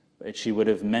 but she would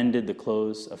have mended the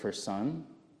clothes of her Son.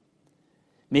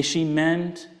 May she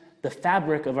mend the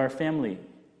fabric of our family.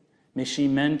 May she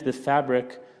mend the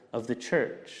fabric of the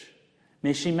church.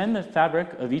 May she mend the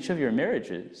fabric of each of your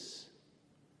marriages.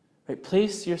 Right?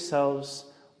 Place yourselves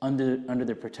under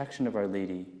the protection of Our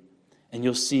Lady, and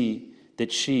you'll see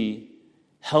that she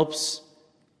helps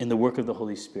in the work of the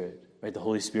Holy Spirit. Right? The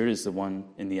Holy Spirit is the one,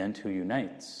 in the end, who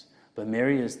unites. But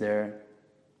Mary is there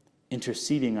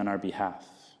interceding on our behalf.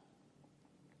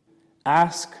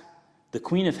 Ask the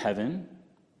Queen of Heaven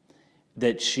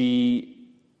that she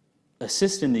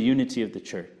assist in the unity of the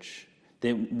church,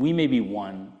 that we may be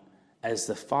one as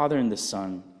the Father and the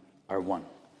Son are one.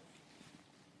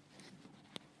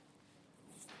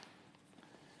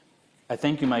 I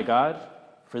thank you, my God,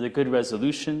 for the good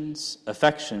resolutions,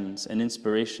 affections, and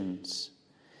inspirations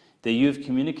that you have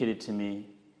communicated to me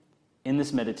in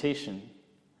this meditation.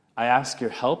 I ask your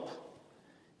help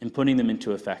in putting them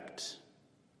into effect.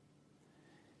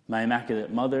 My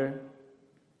Immaculate Mother,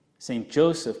 Saint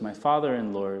Joseph, my Father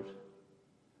and Lord,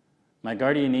 my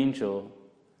guardian angel,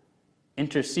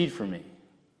 intercede for me.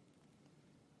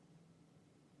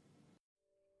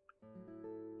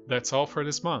 That's all for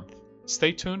this month.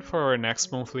 Stay tuned for our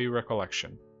next monthly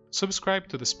recollection. Subscribe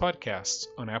to this podcast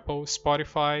on Apple,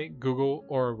 Spotify, Google,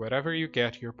 or wherever you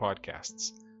get your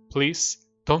podcasts. Please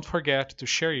don't forget to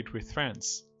share it with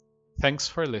friends. Thanks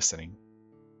for listening.